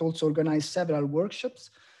project also organized several workshops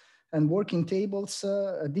and working tables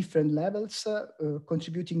at different levels,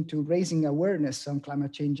 contributing to raising awareness on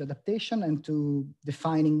climate change adaptation and to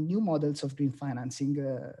defining new models of green financing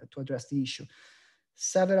to address the issue.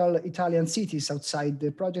 Several Italian cities outside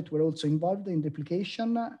the project were also involved in the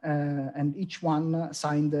application, and each one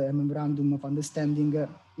signed a memorandum of understanding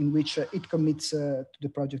in which it commits to the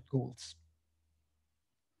project goals.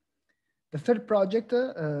 The third project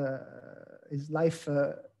is Life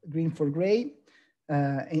Green for Grey.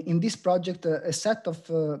 In this project, a set of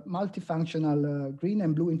multifunctional green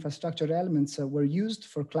and blue infrastructure elements were used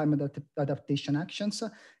for climate adaptation actions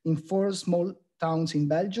in 4 small towns in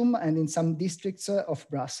Belgium and in some districts of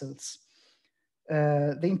Brussels.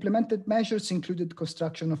 The implemented measures included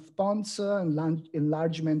construction of ponds,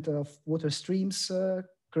 enlargement of water streams,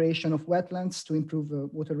 creation of wetlands to improve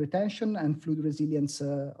water retention and flood resilience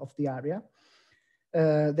of the area.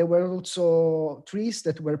 There were also trees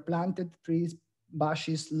that were planted, trees,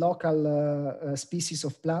 bushes, local species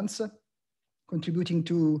of plants, contributing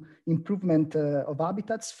to improvement of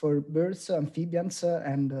habitats for birds, amphibians,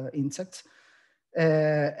 and insects.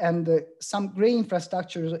 And some grey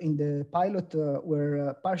infrastructures in the pilot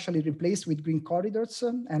were partially replaced with green corridors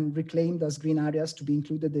and reclaimed as green areas to be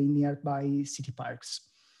included in nearby city parks.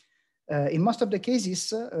 In most of the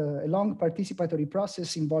cases, a long participatory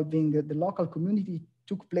process involving the local community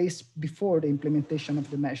took place before the implementation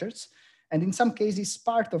of the measures. And in some cases,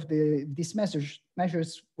 part of these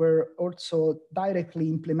measures were also directly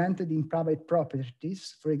implemented in private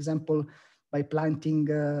properties, for example, by planting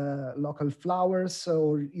local flowers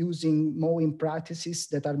or using mowing practices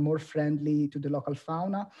that are more friendly to the local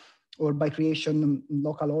fauna, or by creation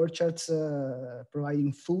local orchards,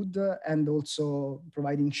 providing food and also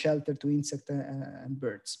providing shelter to insects and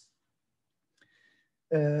birds.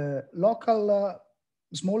 Local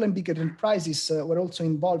small and big enterprises were also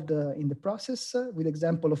involved in the process, with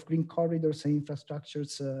example of green corridors and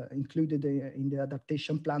infrastructures included in the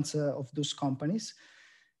adaptation plans of those companies.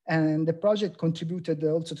 And the project contributed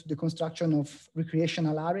also to the construction of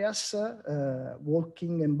recreational areas,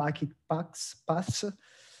 walking and biking paths.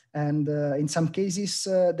 And in some cases,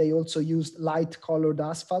 they also used light colored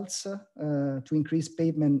asphalts to increase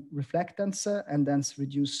pavement reflectance and thence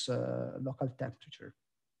reduce local temperature.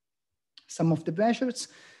 Some of the measures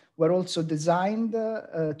were also designed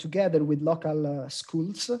together with local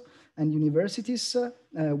schools and universities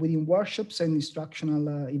within workshops and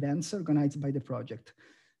instructional events organized by the project.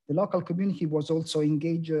 The local community was also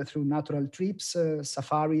engaged through natural trips,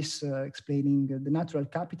 safaris, explaining the natural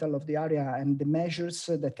capital of the area and the measures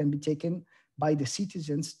that can be taken by the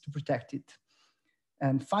citizens to protect it.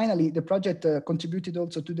 And finally, the project contributed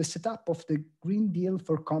also to the setup of the Green Deal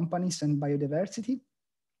for companies and biodiversity,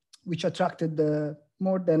 which attracted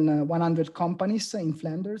more than 100 companies in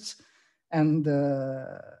Flanders, and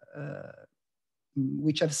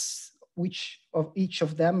which of each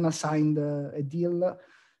of them assigned a deal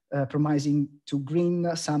promising to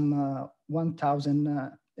green some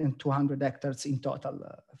 1,200 hectares in total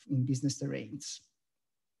in business terrains.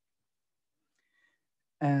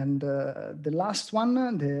 And the last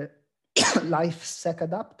one, the RESCCUE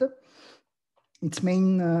Adapt, its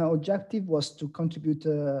main objective was to contribute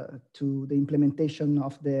to the implementation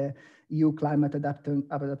of the EU climate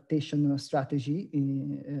adaptation strategy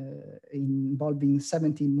involving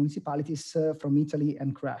 17 municipalities from Italy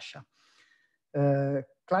and Croatia.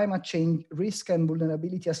 Climate change risk and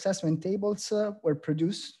vulnerability assessment tables were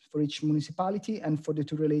produced for each municipality and for the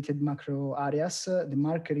two related macro areas, the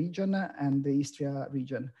Marche region and the Istria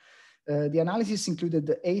region. The analysis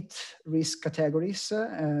included 8 risk categories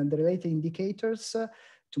and the related indicators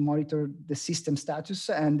to monitor the system status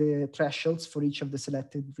and the thresholds for each of the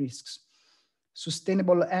selected risks.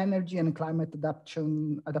 Sustainable energy and climate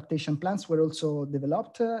adaptation plans were also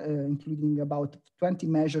developed, including about 20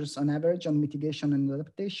 measures on average on mitigation and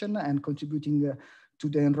adaptation, and contributing to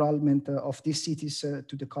the enrollment of these cities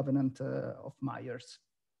to the Covenant of Mayors.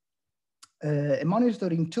 A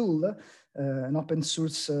monitoring tool, an open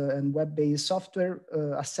source and web-based software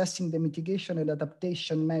assessing the mitigation and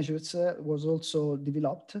adaptation measures was also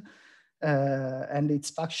developed, and its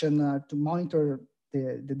function to monitor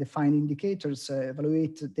the defined indicators,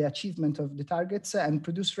 evaluate the achievement of the targets, and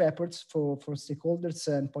produce reports for stakeholders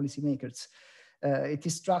and policymakers. It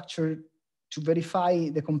is structured to verify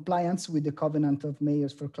the compliance with the Covenant of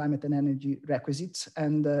Mayors for Climate and Energy requisites,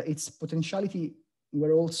 and its potentiality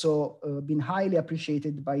were also been highly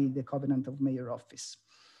appreciated by the Covenant of Mayor Office.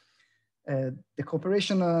 The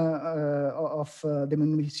cooperation of the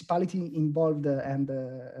municipality involved and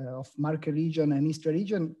of Marche region and Istria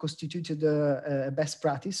region constituted a best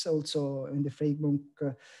practice also in the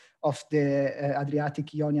framework of the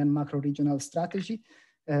Adriatic-Ionian macro-regional strategy,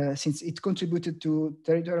 since it contributed to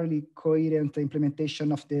territorially coherent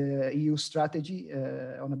implementation of the EU strategy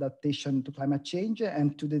on adaptation to climate change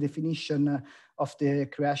and to the definition of the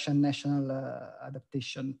Croatian National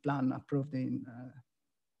Adaptation Plan approved in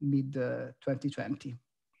mid-2020.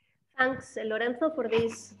 Thanks, Lorenzo, for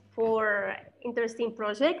these 4 interesting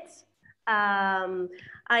projects.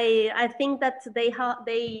 I think that they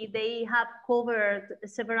have covered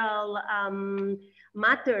several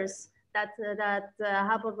matters that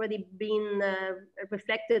have already been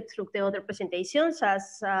reflected through the other presentations,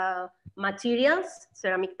 as materials,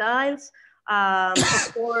 ceramic tiles,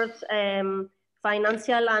 of course,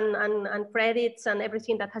 financial and credits and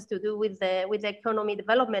everything that has to do with the economy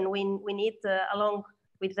development we need along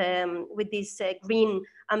with these green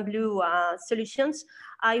and blue solutions.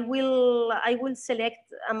 I will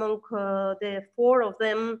select among the 4 of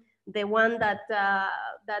them the one that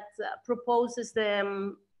proposes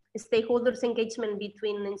the stakeholders engagement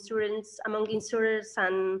between among insurers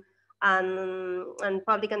and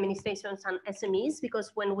public administrations and SMEs,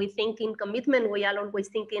 because when we think in commitment, we are always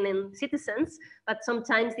thinking in citizens, but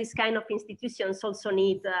sometimes these kind of institutions also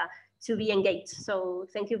need to be engaged. So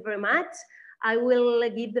thank you very much. I will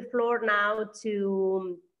give the floor now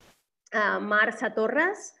to Mar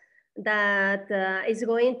Satorras, that is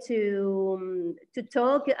going to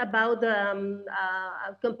talk about the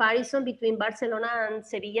comparison between Barcelona and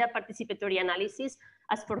Sevilla participatory analysis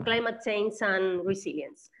as for climate change and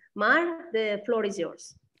resilience. Mar, the floor is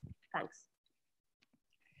yours. Thanks.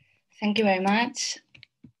 Thank you very much.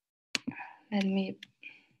 Let me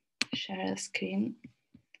share a screen.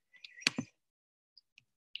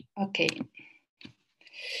 Okay.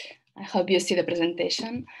 I hope you see the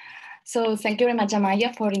presentation. So thank you very much,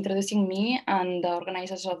 Amaia, for introducing me and the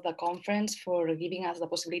organizers of the conference for giving us the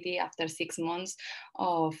possibility after 6 months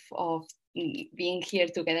of being here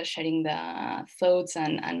together, sharing the thoughts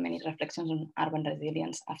and many reflections on urban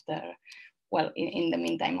resilience after, well, in the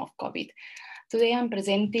meantime of COVID. Today I'm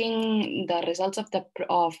presenting the results of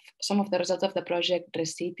some of the results of the project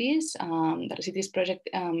RESCCUE. The RESCCUE project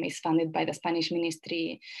is funded by the Spanish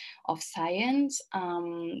Ministry of Science.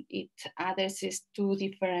 It addresses 2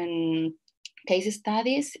 different case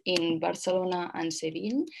studies in Barcelona and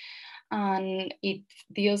Seville, and it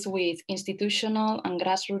deals with institutional and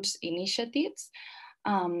grassroots initiatives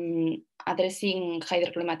addressing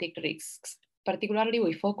hydroclimatic risks. Particularly,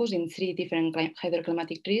 we focus in 3 different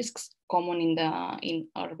hydroclimatic risks common in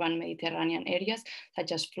urban Mediterranean areas,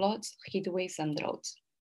 such as floods, heat waves, and droughts.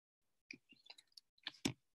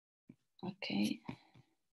 Okay.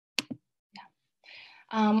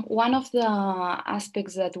 Yeah. One of the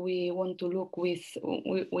aspects that we want to look with,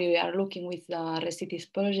 we are looking with the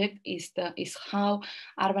RESCCUE project is how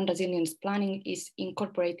urban resilience planning is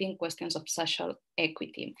incorporating questions of social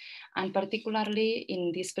equity. And particularly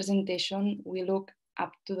in this presentation, we look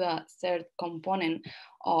up to the 3rd component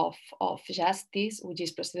of justice, which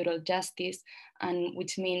is procedural justice, and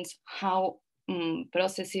which means how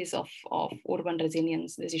processes of urban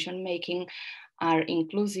resilience decision-making are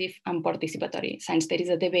inclusive and participatory, since there is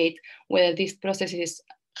a debate whether these processes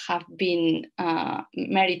have been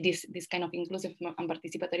merit this kind of inclusive and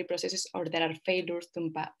participatory processes, or there are failures to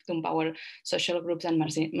empower social groups and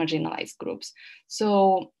marginalized groups.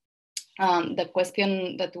 So the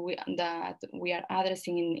question that we are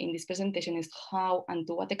addressing in this presentation is how and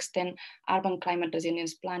to what extent urban climate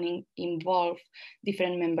resilience planning involve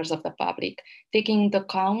different members of the public, taking into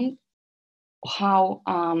account how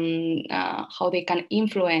they can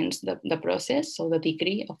influence the process, so the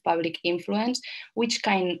degree of public influence, which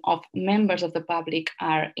kind of members of the public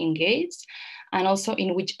are engaged, and also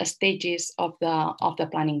in which stages of the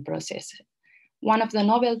planning process. One of the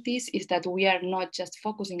novelties is that we are not just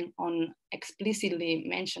focusing on explicitly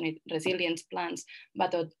mentioning resilience plans,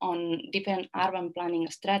 but on different urban planning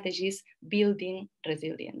strategies building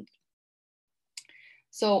resilience.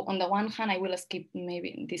 So on the one hand, I will skip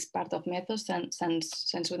maybe this part of methods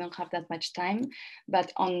since we don't have that much time.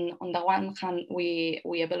 But on the one hand, we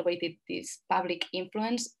evaluated this public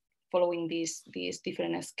influence following this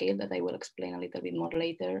different scale that I will explain a little bit more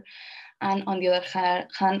later. And on the other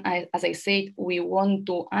hand, as I said, we want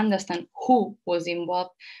to understand who was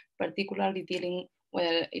involved, particularly dealing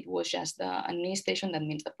whether it was just the administration, that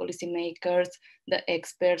means the policymakers, the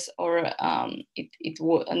experts, or and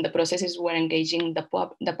the processes were engaging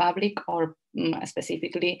the public, or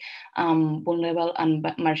specifically vulnerable and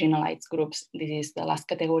marginalized groups. This is the last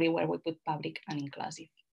category where we put public and inclusive.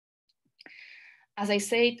 As I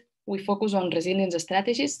said, we focus on resilience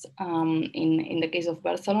strategies in the case of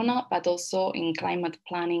Barcelona, but also in climate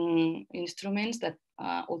planning instruments that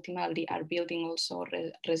ultimately are building also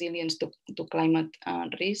resilience to climate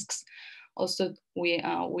risks. Also, we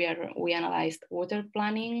analyzed water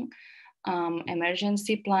planning,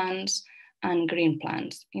 emergency plans, and green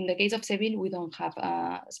plans. In the case of Seville, we don't have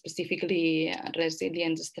specifically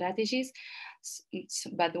resilience strategies,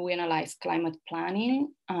 but we analyze climate planning,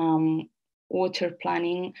 water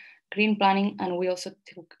planning, green planning, and we also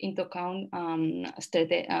took into account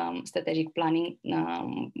strategic planning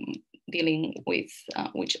dealing with,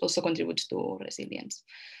 which also contributes to resilience.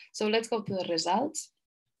 So let's go to the results.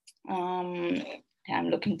 I'm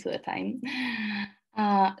looking to the time.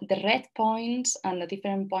 The red points and the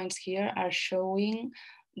different points here are showing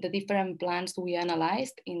the different plans we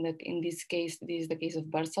analyzed. In this case, this is the case of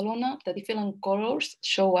Barcelona. The different colors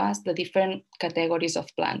show us the different categories of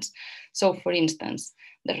plans. So for instance,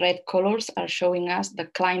 the red colors are showing us the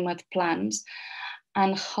climate plans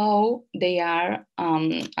and how they are,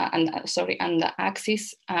 and the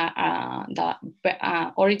axis, the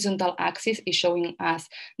horizontal axis is showing us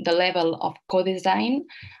the level of co-design,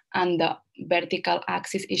 and the vertical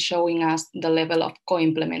axis is showing us the level of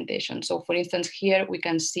co-implementation. So for instance, here we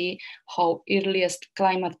can see how earliest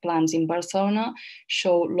climate plans in Barcelona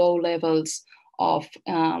show low levels of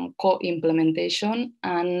co-implementation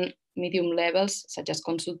and medium levels, such as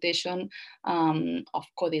consultation of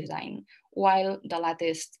co-design. While the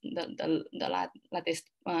latest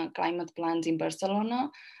climate plans in Barcelona,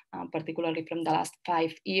 particularly from the last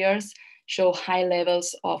 5 years, show high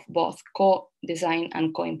levels of both co-design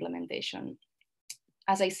and co-implementation.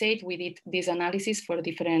 As I said, we did this analysis for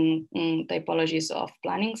different typologies of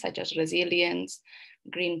planning, such as resilience,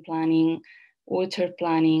 green planning, water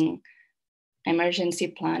planning, emergency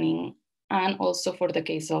planning, and also for the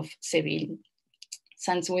case of Seville.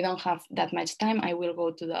 Since we don't have that much time, I will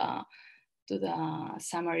go to the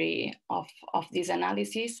summary of this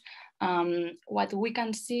analysis. What we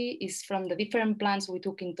can see is from the different plans we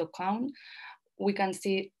took into account, we can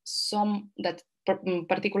see some that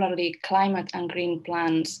particularly climate and green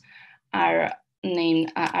plans are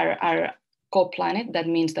named, are co-planned. That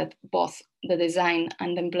means that both the design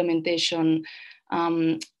and the implementation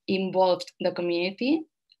involved the community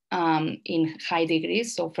in high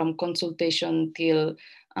degrees. So from consultation till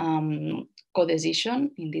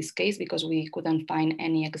co-decision in this case, because we couldn't find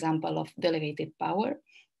any example of delegated power.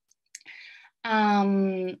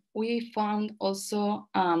 We found also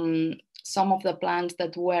some of the plans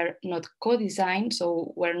that were not co-designed,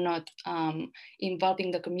 so were not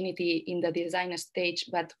involving the community in the design stage,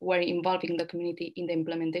 but were involving the community in the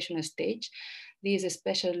implementation stage. This is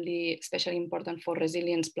especially important for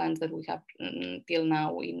resilience plans that we have till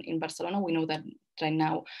now in Barcelona. We know that right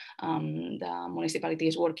now the municipality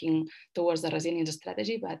is working towards the resilience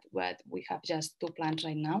strategy, but we have just 2 plans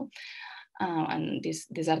right now. And these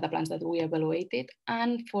are the plans that we evaluated.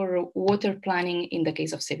 And for water planning in the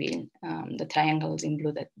case of Seville, the triangles in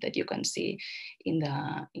blue that you can see in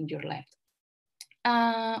your left.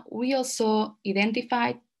 We also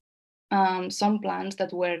identified some plans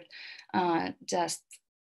that were just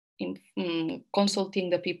consulting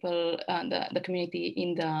the people, the community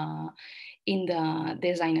in the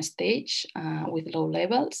design stage with low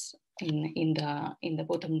levels in the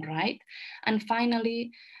bottom right. And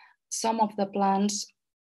finally, some of the plans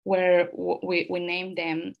were, we named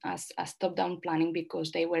them as top-down planning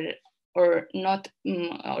because they were or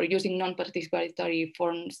using non-participatory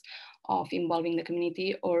forms of involving the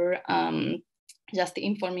community, or just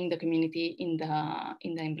informing the community in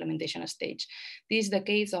the implementation stage. This is the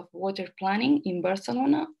case of water planning in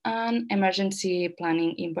Barcelona and emergency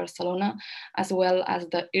planning in Barcelona, as well as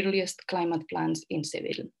the earliest climate plans in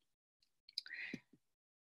Seville.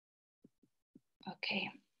 Okay.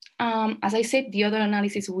 As I said, the other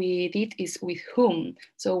analysis we did is with whom.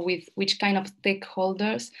 So with which kind of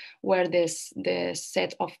stakeholders were the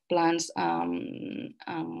set of plans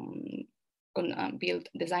built,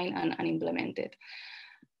 designed, and implemented.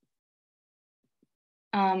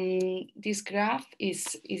 This graph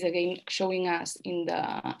is again showing us in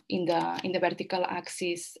the vertical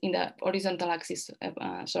axis, in the horizontal axis,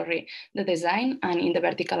 the design, and in the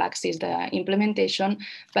vertical axis, the implementation.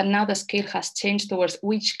 But now the scale has changed towards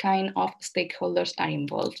which kind of stakeholders are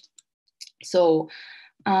involved. So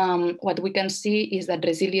what we can see is that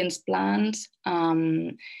resilience plans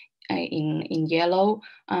in yellow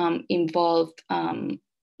involved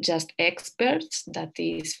just experts, that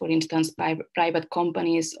is, for instance, private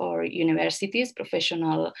companies or universities,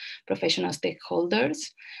 professional stakeholders.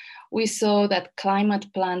 We saw that climate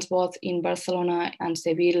plans, both in Barcelona and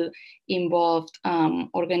Seville, involved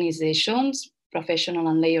organizations, professional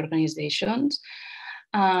and lay organizations.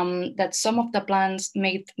 That some of the plans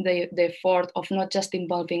made the effort of not just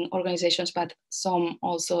involving organizations, but some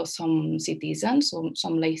citizens,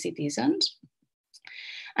 some lay citizens.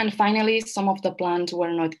 And finally, some of the plans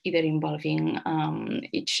were not either involving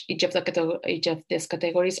each of these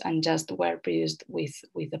categories, and just were produced with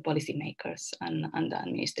the policymakers and the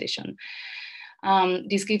administration.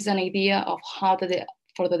 This gives an idea of how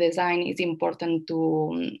for the design it's important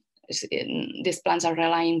to, these plans are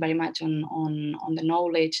relying very much on the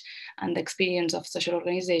knowledge and the experience of social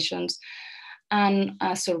organizations. And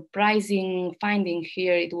a surprising finding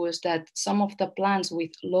here, it was that some of the plans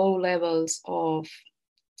with low levels of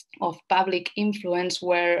public influence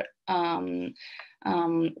were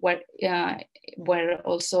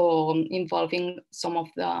also involving some of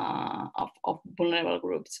vulnerable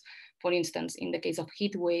groups. For instance, in the case of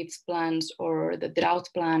heat waves plans or the drought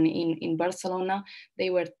plan in Barcelona, they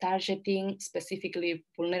were targeting specifically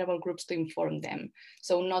vulnerable groups to inform them.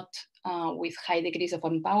 So not with high degrees of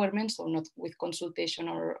empowerment, so not with consultation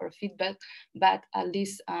or feedback, but at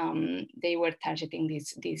least they were targeting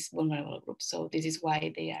these vulnerable groups. So this is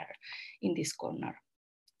why they are in this corner.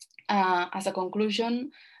 As a conclusion,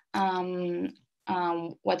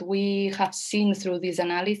 what we have seen through this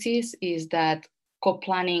analysis is that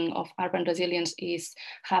co-planning of urban resilience is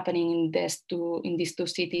happening in these two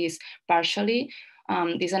cities partially.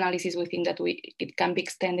 This analysis, we think that it can be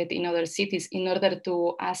extended in other cities in order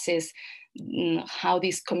to assess how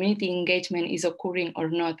this community engagement is occurring or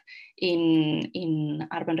not in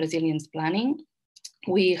urban resilience planning.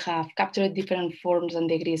 We have captured different forms and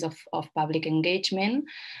degrees of public engagement.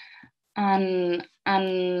 And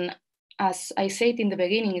as I said in the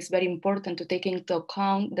beginning, it's very important to take into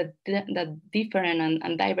account that different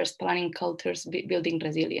and diverse planning cultures building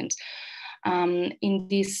resilience. In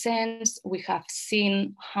this sense, we have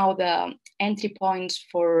seen how the entry points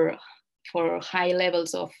for high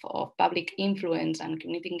levels of public influence and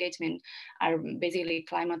community engagement are basically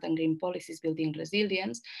climate and green policies building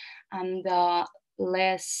resilience, and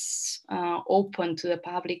less open to the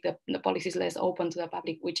public, the policies less open to the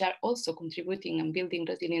public, which are also contributing and building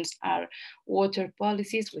resilience, are water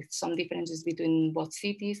policies, with some differences between both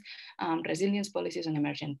cities, resilience policies and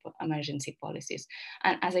emergency policies.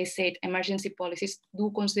 And as I said, emergency policies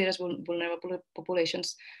do consider vulnerable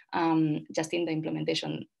populations just in the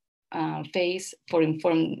implementation phase for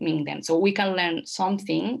informing them. So we can learn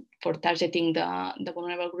something for targeting the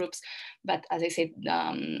vulnerable groups, but as I said,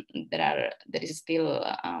 there is still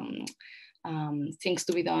things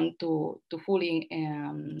to be done to fully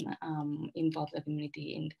involve the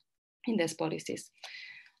community in these policies.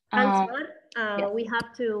 Thanks, Mar. Yeah. We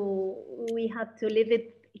have to leave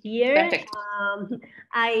it here. Perfect.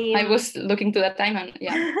 I was looking to that time, and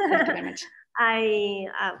yeah, thank you very much.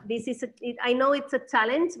 I know it's a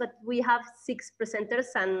challenge, but we have 6 presenters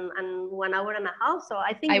and 1 hour and a half. So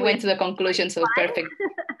I think I went to the conclusion, so perfect.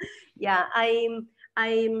 Yeah, I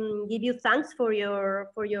give you thanks for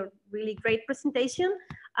your really great presentation.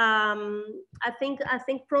 I think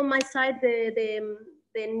from my side,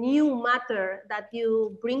 the new matter that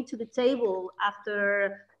you bring to the table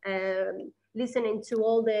after listening to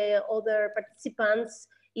all the other participants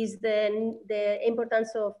is the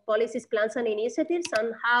importance of policies, plans, and initiatives,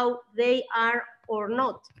 and how they are or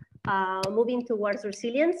not moving towards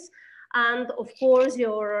resilience. And of course,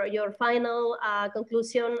 your final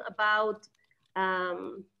conclusion about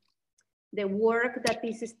the work that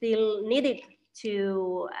is still needed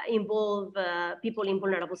to involve people in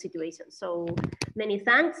vulnerable situations. So many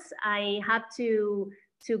thanks. I have to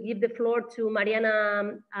give the floor to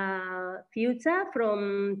Mariana Fiuza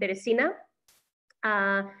from Teresina.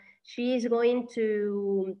 She is going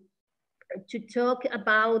to talk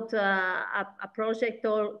about a project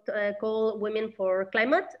called Women for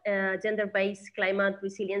Climate, gender-based climate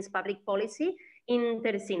resilience public policy in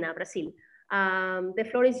Teresina, Brazil. The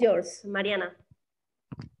floor is yours, Mariana.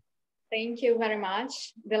 Thank you very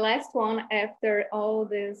much. The last one after all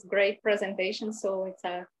this great presentation, so it's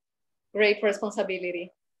a great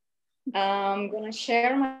responsibility. I'm gonna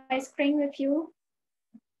share my screen with you.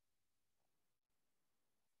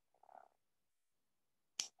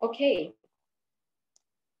 Okay,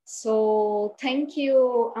 so thank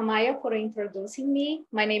you, Amaia, for introducing me.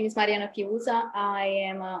 My name is Mariana Fiuza. I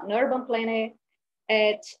am an urban planner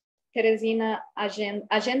at Teresina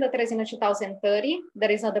Agenda Teresina 2030. That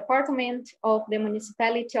is a department of the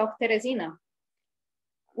municipality of Teresina.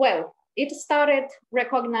 Well, it started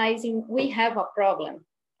recognizing we have a problem,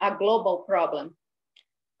 a global problem.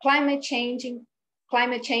 Climate change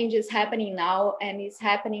is happening now and is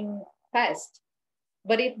happening fast,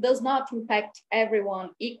 but it does not impact everyone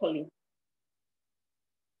equally.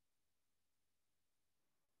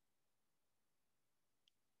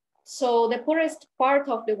 So the poorest part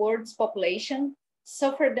of the world's population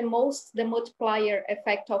suffered the most the multiplier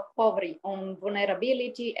effect of poverty on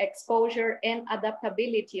vulnerability, exposure, and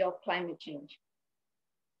adaptability of climate change.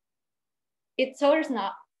 It turns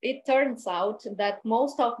out that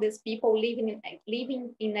most of these people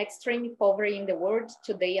living in extreme poverty in the world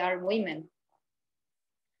today are women.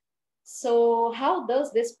 So how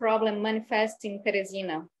does this problem manifest in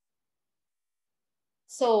Teresina?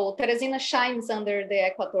 So Teresina shines under the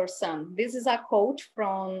equator sun. This is a quote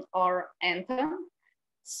from our anthem.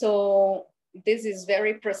 So this is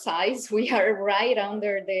very precise. We are right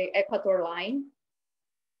under the equator line.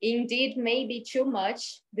 Indeed, maybe too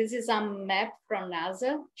much. This is a map from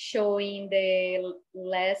NASA showing the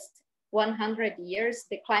last 100 years,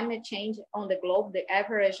 the climate change on the globe, the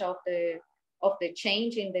average of the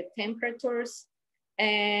change in the temperatures.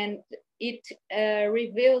 And it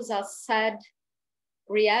reveals a sad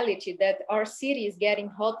reality that our city is getting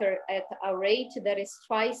hotter at a rate that is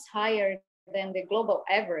twice higher than the global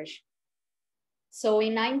average. So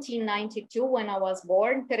in 1992, when I was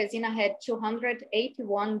born, Teresina had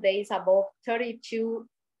 281 days above 32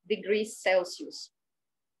 degrees Celsius.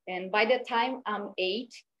 And by the time I'm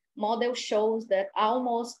 8, model shows that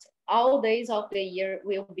almost all days of the year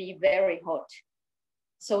will be very hot.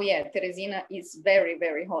 So yeah, Teresina is very,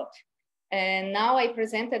 very hot. And now I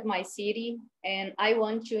presented my city and I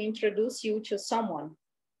want to introduce you to someone.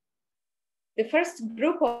 The first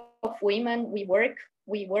group of women we worked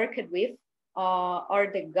with are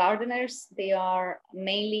the gardeners. They are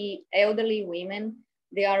mainly elderly women.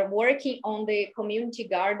 They are working on the community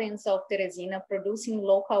gardens of Teresina, producing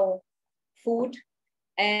local food.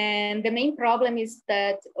 And the main problem is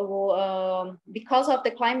that because of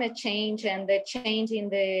the climate change and the change in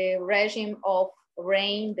the regime of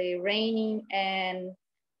rain, the raining and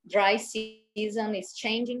dry season is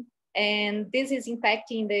changing. And this is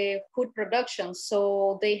impacting the food production.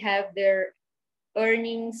 So they have their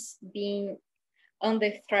earnings being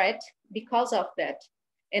under threat because of that.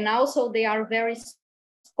 And also they are very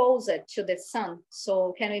exposed to the sun.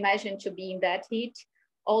 So can you imagine to be in that heat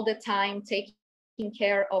all the time, taking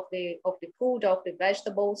care of the food, of the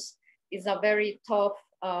vegetables, is a very tough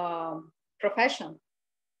profession.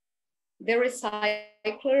 The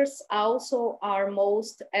recyclers also are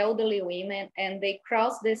most elderly women, and they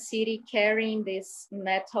cross the city carrying this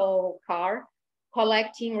metal car,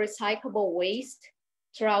 collecting recyclable waste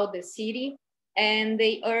throughout the city. And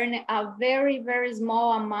they earn a very, very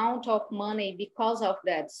small amount of money because of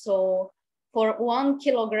that. So for 1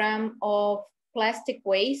 kilogram of plastic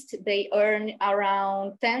waste, they earn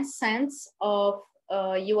around 10 cents of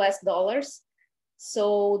US dollars.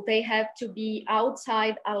 So they have to be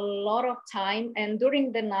outside a lot of time, and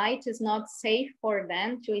during the night is not safe for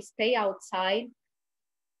them to stay outside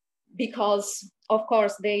because of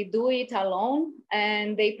course they do it alone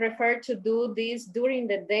and they prefer to do this during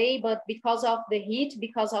the day, but because of the heat,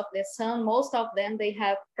 because of the sun, most of them, they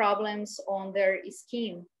have problems on their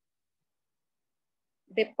skin.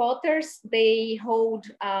 The potters, they hold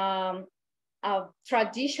a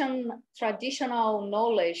traditional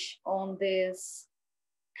knowledge on this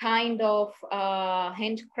kind of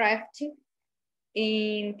handcraft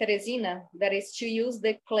in Teresina, that is to use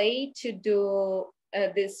the clay to do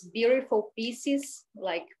these beautiful pieces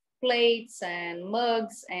like plates and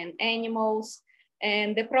mugs and animals.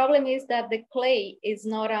 And the problem is that the clay is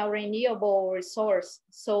not a renewable resource.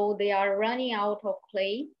 So they are running out of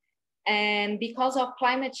clay. And because of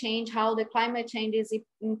climate change, how the climate change is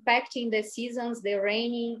impacting the seasons, the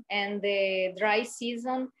rainy and the dry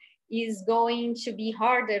season, is going to be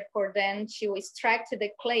harder for them to extract the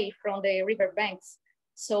clay from the river banks.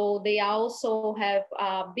 So they also have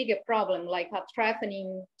a bigger problem, like a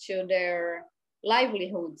threatening to their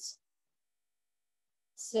livelihoods.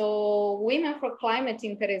 So Women for Climate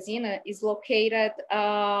in Teresina is located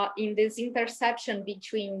in this intersection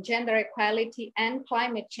between gender equality and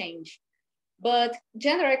climate change. But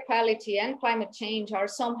gender equality and climate change are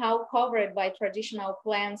somehow covered by traditional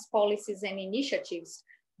plans, policies, and initiatives.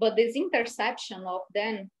 But this intersection of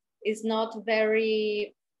them is not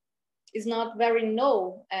very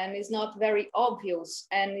known and is not very obvious,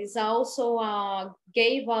 and is also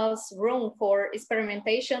gave us room for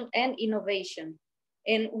experimentation and innovation.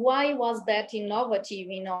 And why was that innovative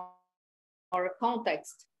in our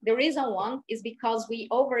context? The reason one is because we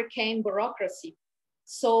overcame bureaucracy.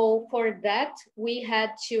 So for that, we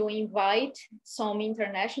had to invite some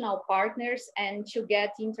international partners and to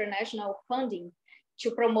get international funding to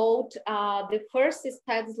promote the first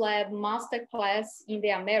Studies Lab Masterclass in the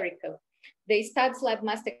America. The Studies Lab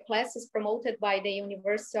Masterclass is promoted by the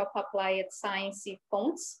University of Applied Science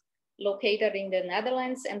Fonds, located in the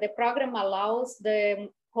Netherlands, and the program allows the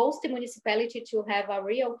host municipality to have a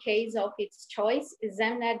real case of its choice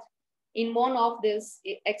examined in one of these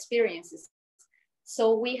experiences.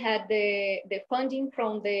 So we had the funding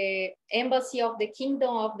from the Embassy of the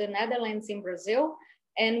Kingdom of the Netherlands in Brazil,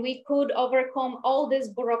 and we could overcome all this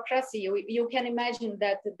bureaucracy. You can imagine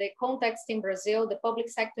that the context in Brazil, the public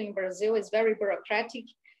sector in Brazil is very bureaucratic,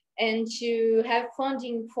 and to have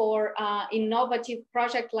funding for innovative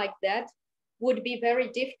project like that would be very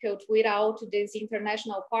difficult without these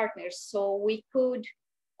international partners. So we could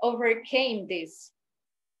overcome this.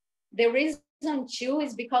 The reason too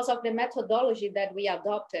is because of the methodology that we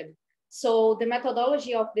adopted. So the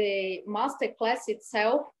methodology of the masterclass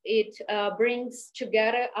itself, it brings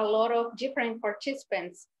together a lot of different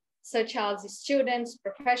participants, such as students,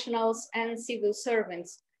 professionals, and civil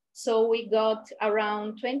servants. So we got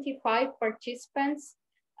around 25 participants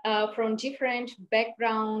from different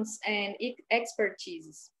backgrounds and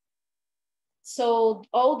expertises. So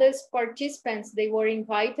all these participants, they were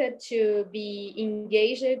invited to be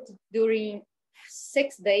engaged during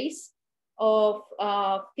 6 days of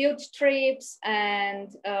field trips and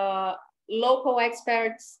local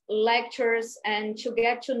experts, lectures, and to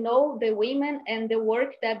get to know the women and the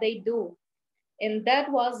work that they do. And that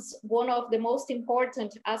was one of the most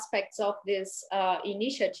important aspects of this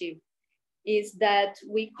initiative, is that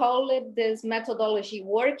we call it this methodology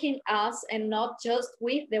working as and not just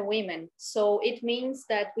with the women. So it means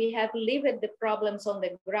that we have lived the problems on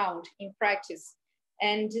the ground in practice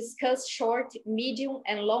and discuss short, medium,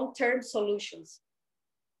 and long-term solutions.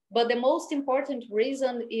 But the most important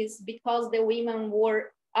reason is because the women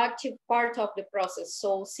were active part of the process.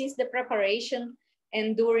 So since the preparation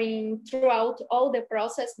and throughout all the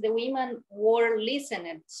process, the women were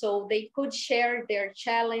listening. So they could share their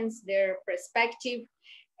challenge, their perspective,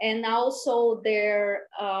 and also their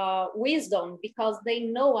wisdom, because they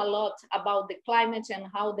know a lot about the climate and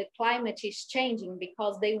how the climate is changing,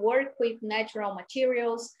 because they work with natural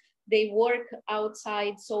materials, they work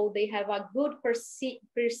outside, so they have a good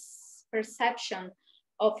perception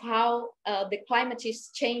of how the climate is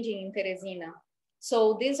changing in Teresina.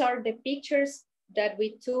 So these are the pictures that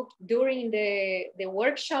we took during the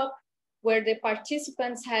workshop, where the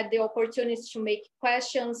participants had the opportunity to make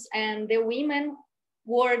questions, and the women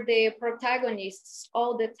were the protagonists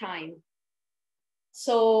all the time.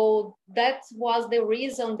 So that was the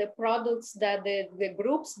reason the products that the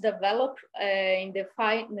groups developed in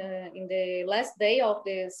the last day of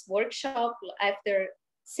this workshop, after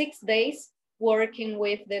 6 days working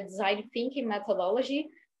with the design thinking methodology,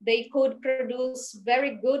 they could produce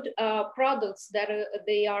very good products that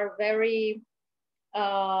they are very,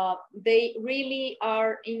 they really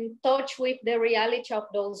are in touch with the reality of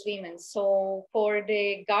those women. So for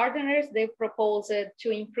the gardeners, they proposed to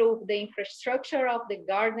improve the infrastructure of the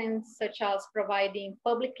gardens, such as providing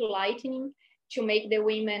public lighting to make the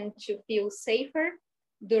women to feel safer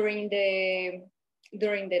during the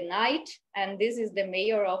night. And this is the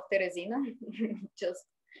mayor of Teresina, just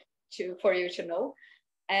for you to know.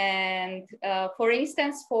 And for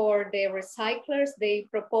instance, for the recyclers, they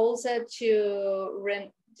proposed to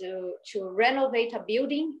renovate a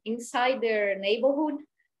building inside their neighborhood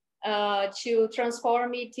to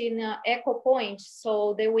transform it in an eco point,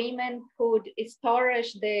 so the women could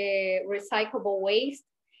storage the recyclable waste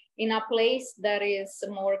in a place that is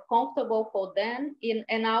more comfortable for them,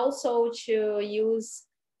 and also to use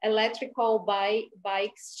electrical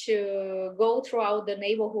bikes to go throughout the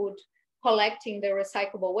neighborhood collecting the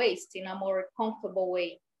recyclable waste in a more comfortable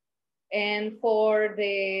way. And for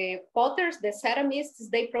the potters, the ceramists,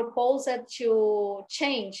 they proposed to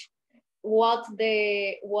change what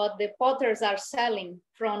the potters are selling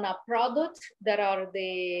from a product that are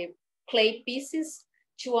the clay pieces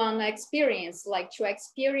to an experience, like to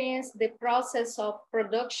experience the process of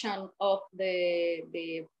production of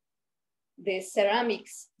the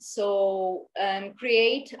ceramics. So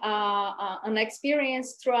create an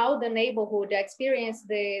experience throughout the neighborhood, experience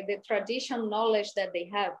the traditional knowledge that they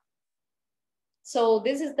have. So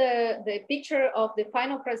this is the picture of the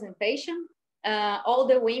final presentation. All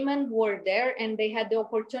the women were there and they had the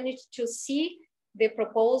opportunity to see the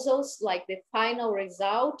proposals, like the final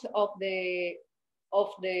result of the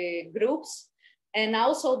groups. And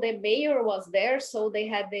also the mayor was there, so they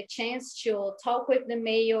had the chance to talk with the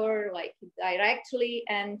mayor like directly,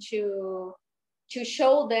 and to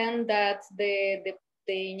show them that the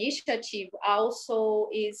initiative also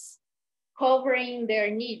is covering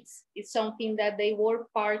their needs. It's something that they were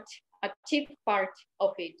active part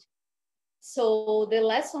of it. So the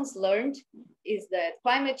lessons learned is that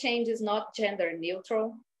climate change is not gender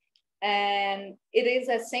neutral, and it is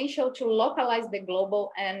essential to localize the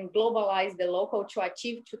global and globalize the local to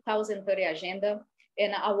achieve 2030 agenda,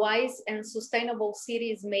 and a wise and sustainable city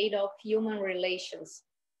is made of human relations.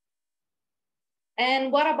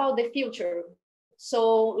 And what about the future?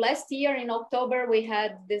 So last year in October, we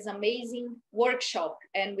had this amazing workshop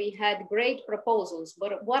and we had great proposals,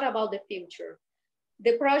 but what about the future?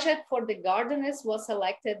 The project for the gardeners was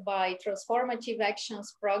selected by Transformative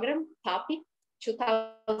Actions Program, TAPI,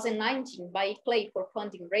 2019 by Clay for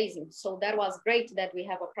funding raising. So that was great that we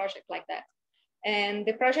have a project like that. And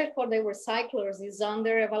the project for the recyclers is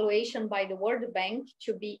under evaluation by the World Bank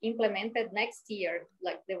to be implemented next year,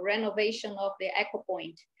 like the renovation of the Eco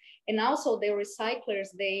Point. And also the recyclers,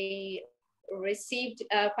 they received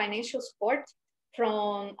financial support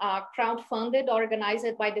from crowdfunded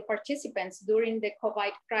organized by the participants during the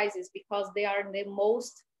COVID crisis, because they are the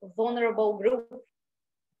most vulnerable group.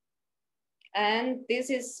 And this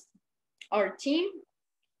is our team.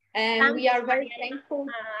 And Thanks, we are very Mariana. thankful.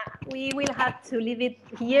 We will have to leave it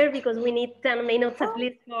here because we need 10 minutes at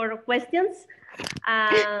least for questions.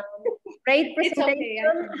 Great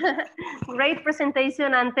presentation. Okay, Great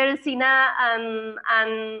presentation, and Teresina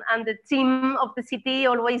and the team of the city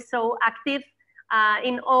always so active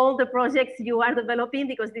in all the projects you are developing,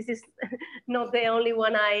 because this is not the only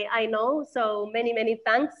one I know. So many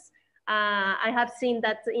thanks. I have seen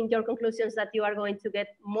that in your conclusions that you are going to get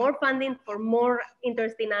more funding for more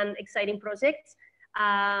interesting and exciting projects.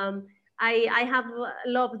 I have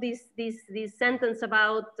loved this sentence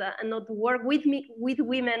about not work with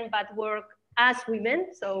women, but work as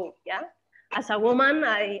women. So yeah, as a woman,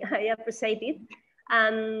 I appreciate it.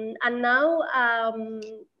 And now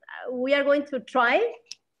we are going to try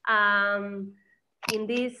in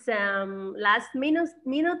this last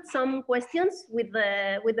minute some questions with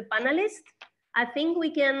the panelists. I think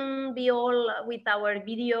we can be all with our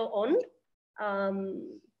video on.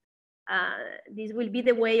 This will be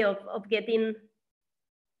the way of getting,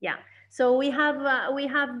 yeah. So we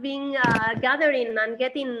have been gathering and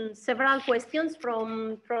getting several questions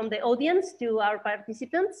from the audience to our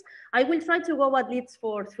participants. I will try to go at least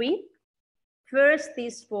for 3. First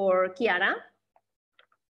is for Chiara,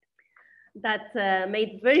 that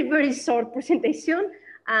made very short presentation.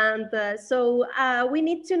 And so we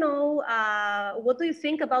need to know, what do you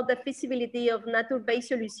think about the feasibility of nature-based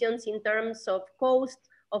solutions in terms of cost,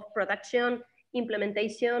 of production,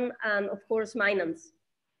 implementation, and of course, maintenance?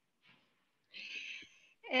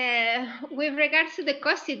 With regards to the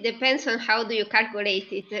cost, it depends on how do you calculate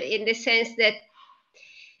it, in the sense that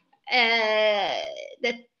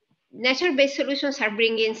that nature-based solutions are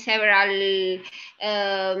bringing several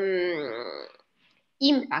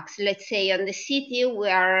impacts, let's say, on the city. We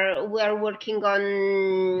are working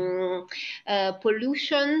on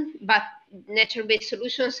pollution, but nature-based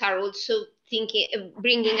solutions are also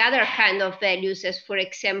bringing other kind of values, as for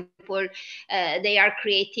example, they are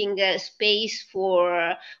creating a space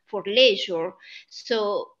for leisure.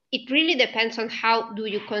 So it really depends on how do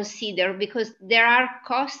you consider, because there are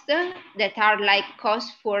costs that are like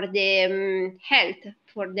costs for the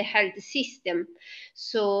health system.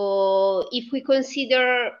 So if we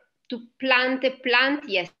consider to plant a plant,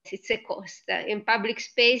 yes, it's a cost. In public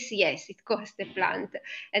space, yes, it costs a plant.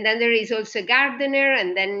 And then there is also a gardener,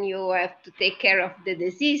 and then you have to take care of the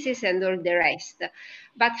diseases and all the rest.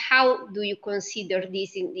 But how do you consider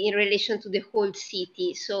this in relation to the whole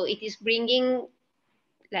city? So it is bringing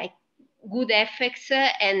like good effects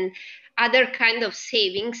and other kind of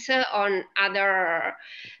savings on other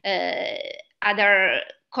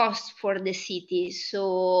costs for the city.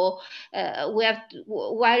 So we have to,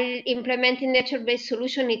 while implementing nature-based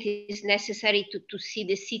solution, it is necessary to see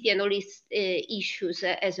the city and all its issues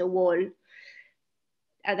as a whole.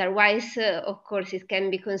 Otherwise, of course, it can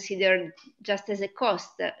be considered just as a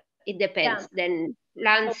cost. It depends. Yeah. Then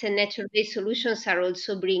plants and nature-based solutions are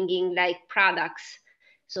also bringing like products.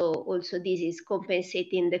 So also this is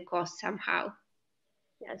compensating the cost somehow.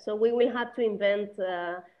 Yeah, so we will have to invent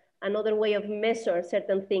another way of measure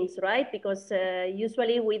certain things, right? Because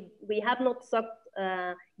usually we have not talked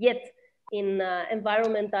yet in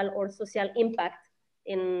environmental or social impact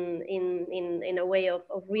in a way of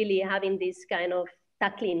really having this kind of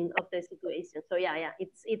tackling of the situation. So yeah,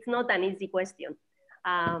 it's not an easy question.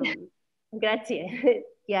 Grazie,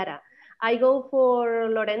 Chiara. I go for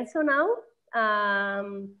Lorenzo now.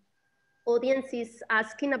 Audience is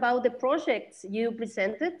asking about the projects you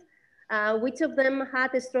presented. Which of them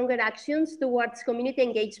had stronger actions towards community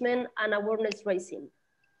engagement and awareness raising?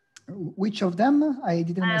 Which of them? I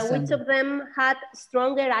didn't understand. Which of them had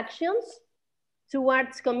stronger actions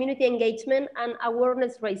towards community engagement and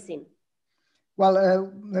awareness raising?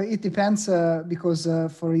 Well, it depends because,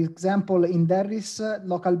 for example, in Derris,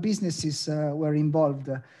 local businesses were involved.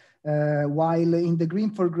 While in the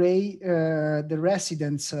Green for Grey, the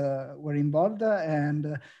residents were involved,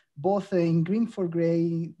 and both in Green for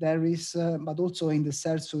Grey, Derris, but also in the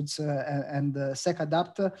Sersuds and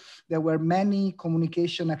SecAdapt, there were many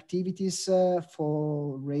communication activities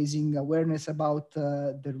for raising awareness about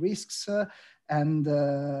the risks and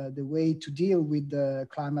the way to deal with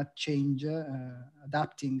climate change,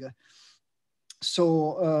 adapting.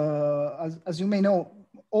 So as you may know,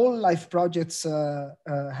 all life projects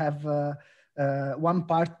have one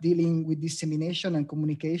part dealing with dissemination and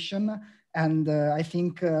communication. And I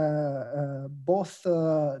think both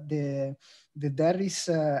the Derris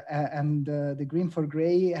and the Green for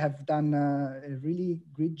Grey have done a really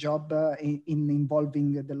great job in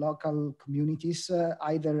involving the local communities,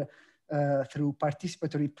 either through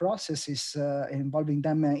participatory processes, involving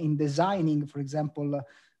them in designing, for example,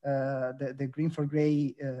 the Green for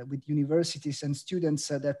Grey with universities and students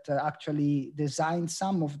that actually designed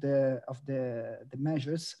some of the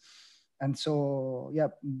measures. And so, yeah,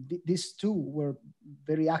 these two were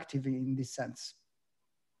very active in this sense.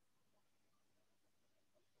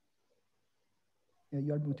 Yeah,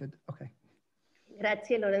 you're muted, okay.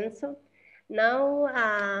 Grazie, Lorenzo. Now,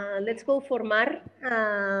 let's go for Mar.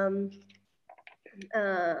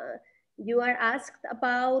 You are asked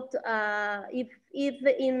about if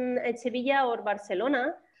in Sevilla or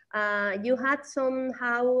Barcelona, you had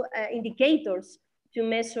somehow indicators to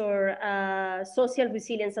measure social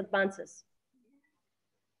resilience advances.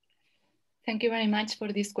 Thank you very much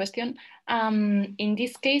for this question. In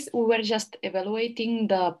this case, we were just evaluating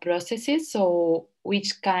the processes, so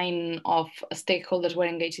which kind of stakeholders were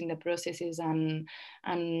engaged in the processes and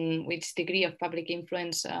which degree of public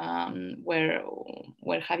influence were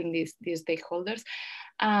having these stakeholders.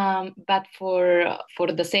 But for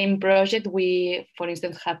the same project, we, for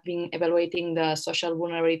instance, have been evaluating the social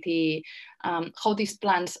vulnerability, how these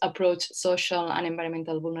plans approach social and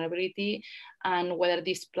environmental vulnerability, and whether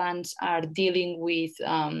these plans are dealing with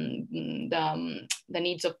the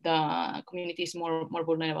needs of the communities more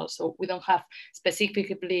vulnerable. So we don't have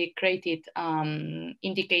specifically created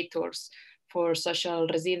indicators for social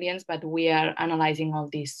resilience, but we are analyzing all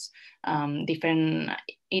these different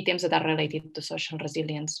items that are related to social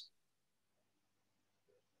resilience.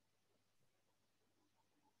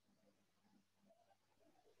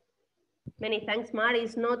 Many thanks, Mar.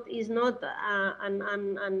 It's not a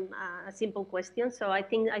simple question. So I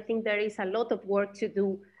think there is a lot of work to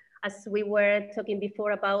do, as we were talking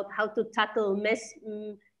before about how to tackle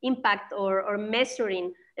impact or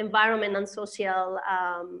measuring environment and social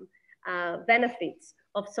benefits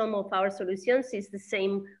of some of our solutions. Is the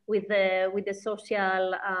same with the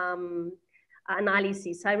social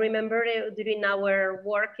analysis. I remember during our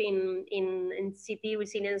work in City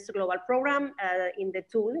Resilience Global Program, in the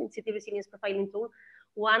tool, in City Resilience Profiling tool,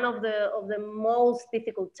 one of the most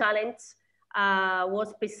difficult challenges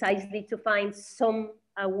was precisely to find some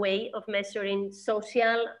way of measuring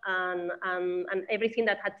social and everything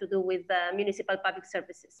that had to do with municipal public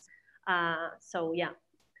services. So yeah,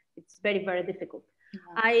 it's very, very difficult.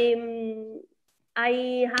 Yeah.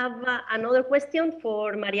 I have another question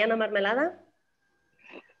for Mariana Marmelada,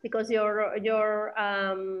 because your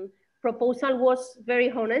proposal was very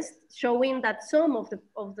honest, showing that some of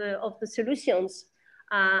the solutions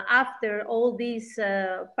after all this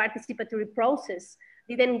participatory process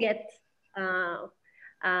didn't get.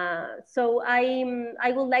 So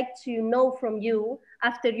I would like to know from you,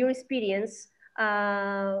 after your experience,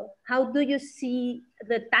 how do you see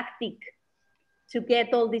the tactic to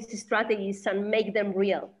get all these strategies and make them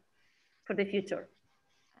real for the future?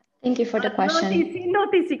 Thank you for the question.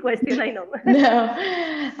 Not easy question, I know. No,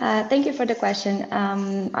 thank you for the question.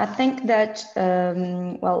 I think that,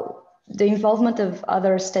 well, the involvement of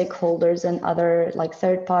other stakeholders and other like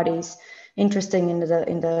third parties interested in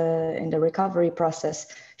the recovery process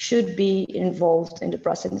should be involved in the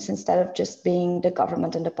process instead of just being the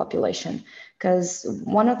government and the population. Because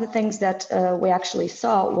one of the things that we actually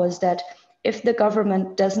saw was that if the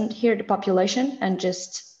government doesn't hear the population and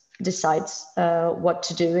just decides what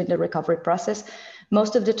to do in the recovery process,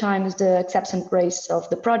 most of the times the acceptance rates of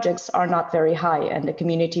the projects are not very high, and the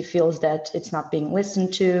community feels that it's not being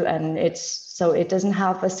listened to, and so it doesn't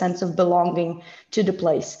have a sense of belonging to the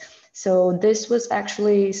place. So this was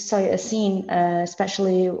actually seen,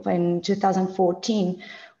 especially in 2014,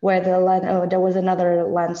 where there was another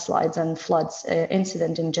landslides and floods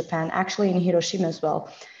incident in Japan, actually in Hiroshima as well.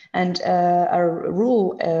 And a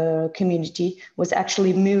rural community was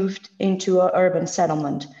actually moved into an urban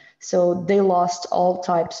settlement. So they lost all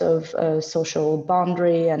types of social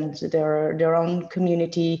boundary and their own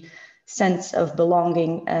community sense of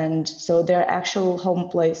belonging. And so their actual home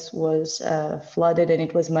place was flooded, and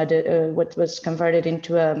it was what was converted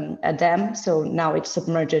into a dam. So now it's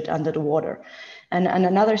submerged under the water. And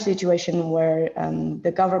another situation where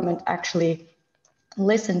the government actually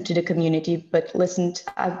listened to the community, but listened,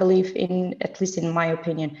 I believe, at least in my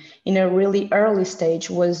opinion, in a really early stage,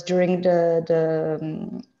 was during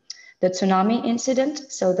the tsunami incident.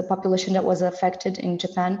 So the population that was affected in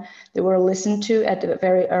Japan, they were listened to at a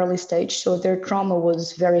very early stage. So their trauma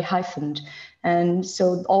was very heightened. And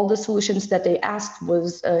so all the solutions that they asked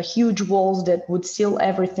was huge walls that would seal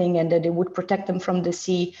everything and that it would protect them from the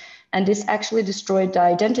sea. And this actually destroyed the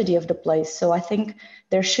identity of the place. So I think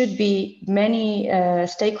there should be many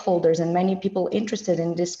stakeholders and many people interested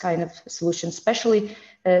in this kind of solution, especially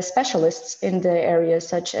specialists in the areas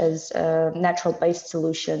such as natural-based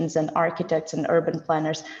solutions and architects and urban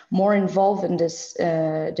planners more involved in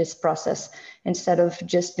this process, instead of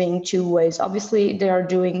just being two ways. Obviously, they are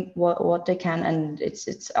doing what they can, and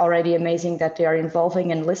it's already amazing that they are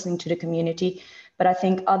involving and listening to the community. But I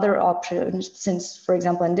think other options, since, for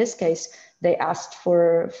example, in this case, they asked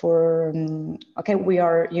for okay, we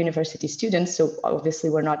are university students, so obviously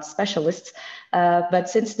we're not specialists, but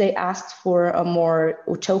since they asked for a more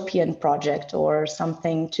utopian project or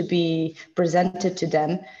something to be presented to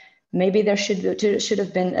them, maybe there should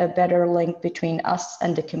have been a better link between us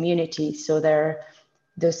and the community, so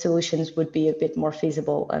the solutions would be a bit more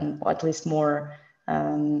feasible and at least more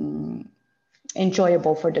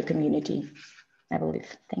enjoyable for the community, I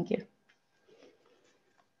believe. Thank you.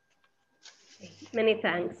 Many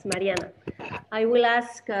thanks, Mariana. I will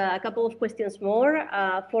ask a couple of questions more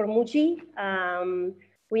for Muji.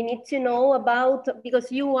 We need to know about,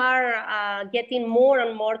 because you are getting more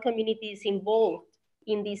and more communities involved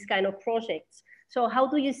in these kind of projects. So how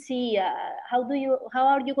do you see, how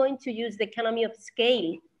are you going to use the economy of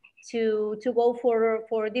scale to go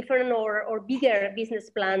for different or bigger business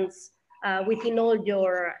plans within all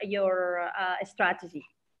your strategy,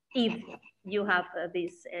 if you have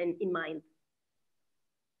this in mind?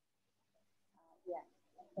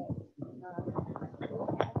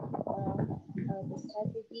 The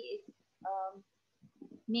strategy is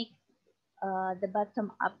make the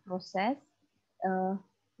bottom-up process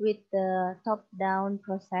with the top-down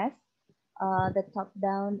process. The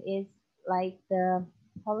top-down is like the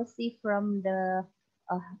policy from the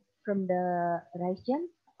region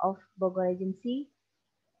of Bogor Agency,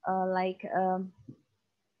 like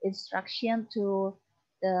instruction to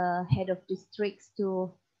the head of districts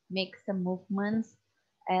to make some movements,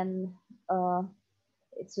 and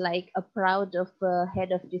it's like a proud of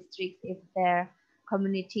head of districts if their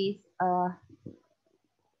communities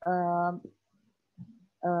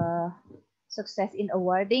success in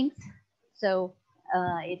awardings. So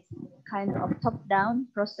it's kind of top-down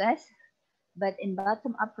process, but in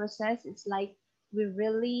bottom-up process, it's like we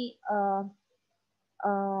really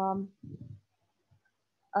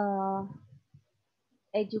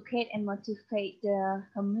educate and motivate the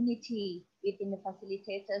community within the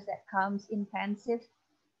facilitators that comes intensive.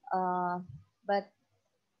 But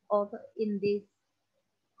also in this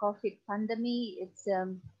COVID pandemic, it's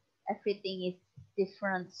everything is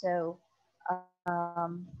different. So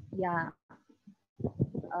yeah,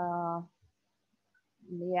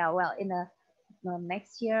 well, in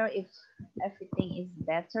next year, if everything is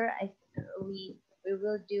better, we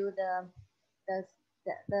will do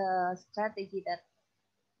the strategy that,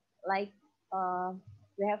 like,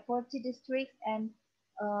 we have 40 districts, and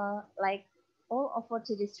like all of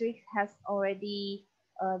 40 districts has already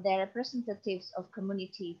their representatives of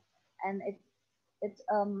community, and it's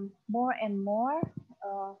more and more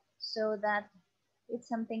so that it's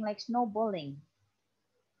something like snowballing.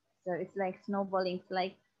 So it's like snowballing. It's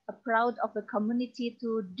like a proud of the community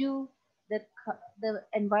to do the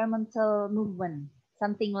environmental movement,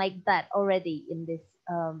 something like that already in this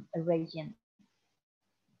region.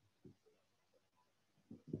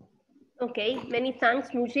 Okay, many thanks,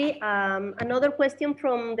 Muji. Another question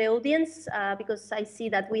from the audience, because I see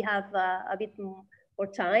that we have a bit more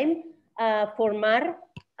time, for Mar.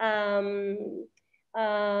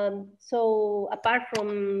 So apart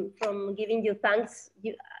from giving you thanks,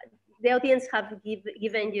 the audience have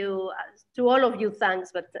given you, to all of you,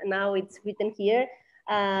 thanks, but now it's written here.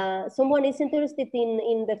 Someone is interested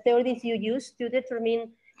in the theories you use to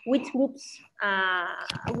determine which groups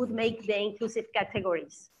would make the inclusive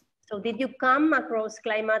categories. So did you come across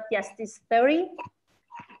climate justice theory?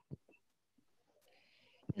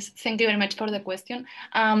 Yes, thank you very much for the question.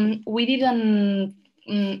 We didn't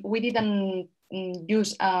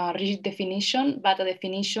use a rigid definition, but a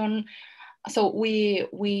definition. So we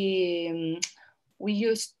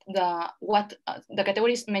used the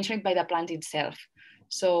categories mentioned by the plant itself.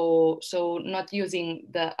 So not using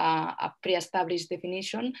the a pre-established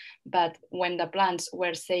definition, but when the plants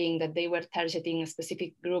were saying that they were targeting a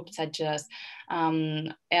specific group, such as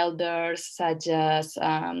elders, such as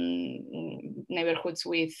neighborhoods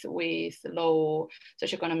with low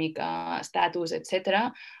socioeconomic status,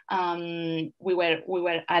 etc., we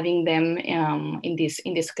were adding them in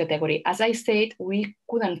this category. As I said, we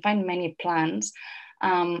couldn't find many plans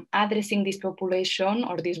addressing this population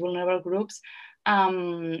or these vulnerable groups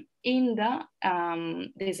in the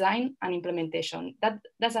design and implementation. That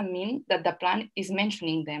doesn't mean that the plan is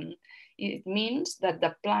mentioning them. It means that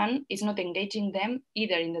the plan is not engaging them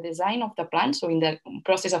either in the design of the plan, so in the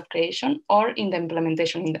process of creation, or in the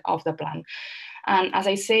implementation of the plan. And as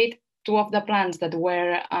I said, two of the plans that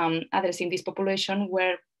were addressing this population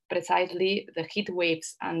were precisely the heat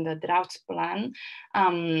waves and the droughts plan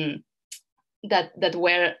that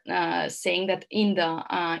were saying that in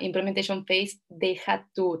the implementation phase, they had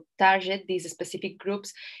to target these specific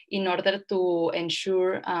groups in order to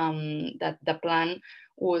ensure that the plan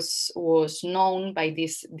was known by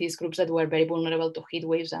these groups that were very vulnerable to heat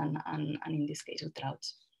waves and in this case,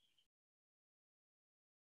 droughts.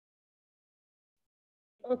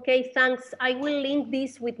 Okay, thanks. I will link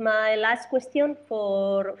this with my last question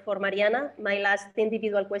for Mariana, my last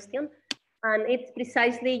individual question. And it's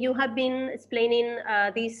precisely, you have been explaining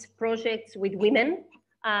these projects with women.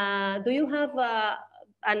 Do you have,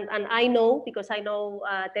 and I know, because I know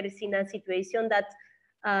there is in a situation that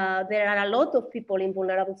there are a lot of people in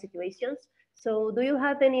vulnerable situations. So do you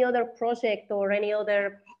have any other project or any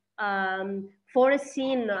other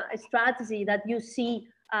foreseen strategy that you see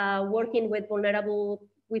working with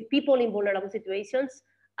people in vulnerable situations?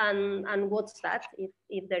 And what's that,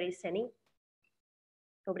 if there is any?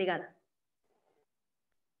 Obrigada.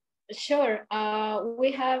 Sure.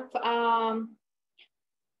 We have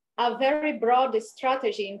a very broad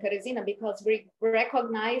strategy in Teresina because we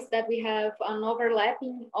recognize that we have an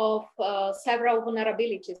overlapping of several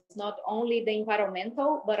vulnerabilities, not only the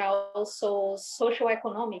environmental, but also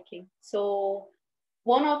socio-economic. So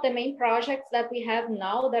one of the main projects that we have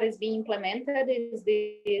now that is being implemented is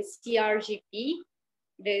the CRGP,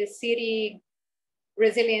 the City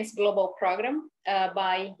Resilience Global Program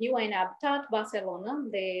by UN Habitat Barcelona,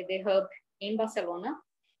 the hub in Barcelona.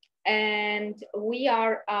 And we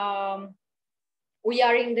are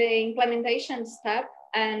in the implementation step,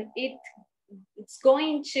 and it's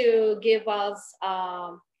going to give us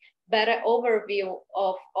a better overview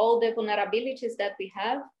of all the vulnerabilities that we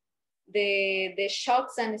have, the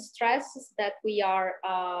shocks and stresses that we are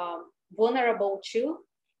vulnerable to.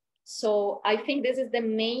 So I think this is the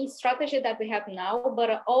main strategy that we have now,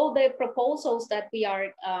 but all the proposals that we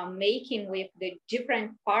are making with the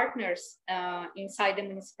different partners inside the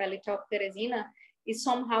municipality of Teresina is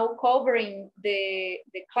somehow covering the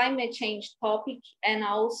climate change topic, and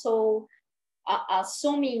also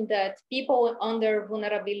assuming that people under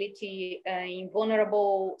vulnerability, in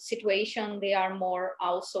vulnerable situation, they are more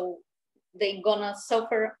also, they're gonna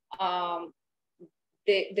suffer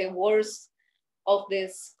the worst of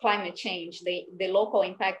this climate change, the local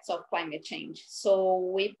impacts of climate change.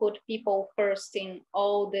 So we put people first in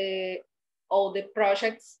all the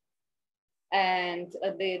projects, and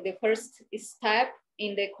the first step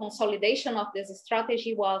in the consolidation of this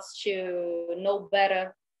strategy was to know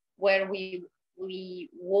better where we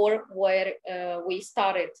were, where we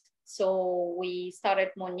started. So we started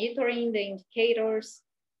monitoring the indicators,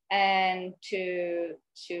 and to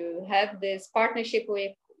have this partnership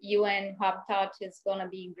with UN Habitat is gonna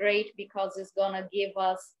be great because it's gonna give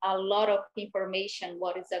us a lot of information,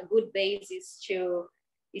 what is a good basis to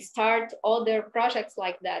start other projects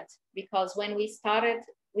like that. Because when we started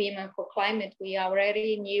Women for Climate, we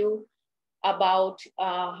already knew about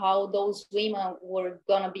how those women were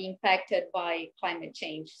gonna be impacted by climate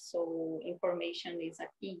change. So information is a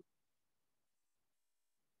key.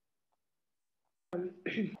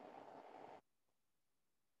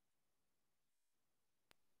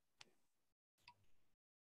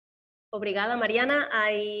 Obrigada, Mariana.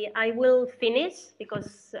 I will finish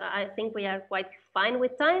because I think we are quite fine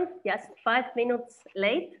with time, just 5 minutes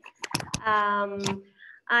late. I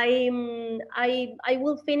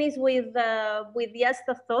will finish with just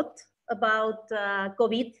a thought about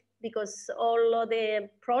COVID, because all of the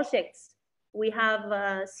projects we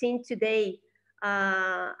have seen today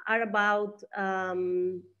are about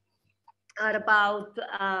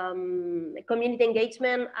community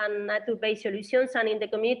engagement and nature-based solutions. And in the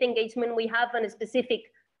community engagement, we have a specific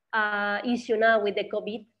issue now with the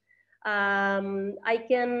COVID. I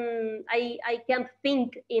can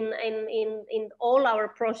think in all our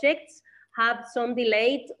projects have some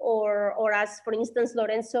delayed, or as for instance,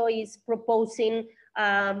 Lorenzo is proposing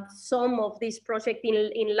some of these projects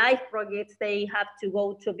in live projects, they have to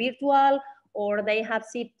go to virtual, or they have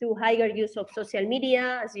shifted to higher use of social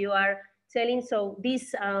media, as you are telling. So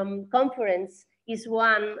this conference is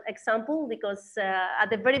one example, because at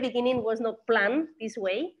the very beginning was not planned this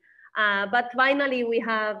way, but finally we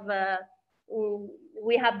have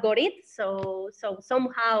got it. So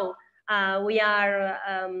somehow we are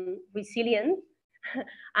resilient,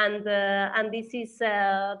 and this is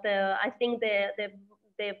I think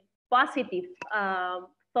the positive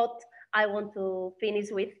thought I want to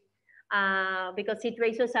finish with, because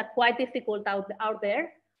situations are quite difficult out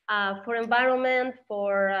there. For environment,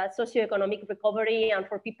 for socioeconomic recovery, and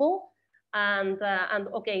for people. and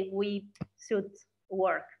okay, we should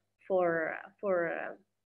work for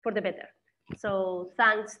the better. So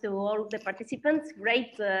thanks to all the participants,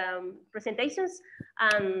 great presentations,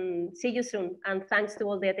 and see you soon. And thanks to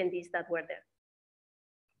all the attendees that were there.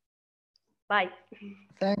 Bye.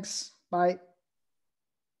 Thanks. Bye.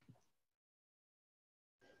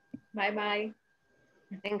 Bye-bye.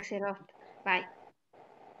 Thanks a lot. Bye.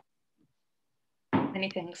 Many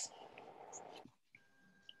thanks.